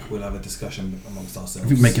come back, we'll have a discussion amongst ourselves. I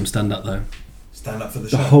think make him stand up though. Stand up for the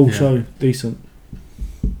The show. whole show, decent.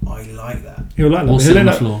 I like that. He'll like that. Or but sit he'll on end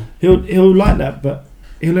the up, floor. he'll like that, but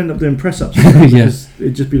he'll end up doing press ups. Yes.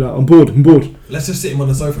 It'd just be like, I'm bored. Let's just sit him on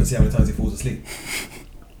the sofa and see how many times he falls asleep.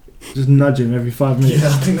 Just nudge him every 5 minutes. Yeah,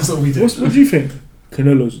 I think that's what we do. What do you think?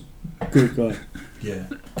 Canelo's a good guy. Yeah,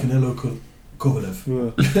 Canelo Kovalev.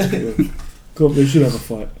 Yeah. God, they should have a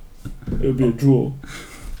fight. It'll be a draw.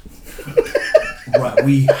 Right,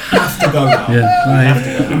 we have to go now. Yeah. We have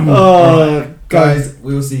to go now. Oh, Guys,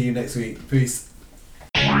 we will see you next week. Peace.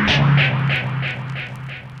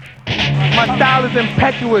 My style is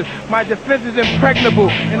impetuous, my defense is impregnable,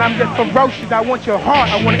 and I'm just ferocious. I want your heart,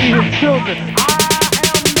 I want to eat his children.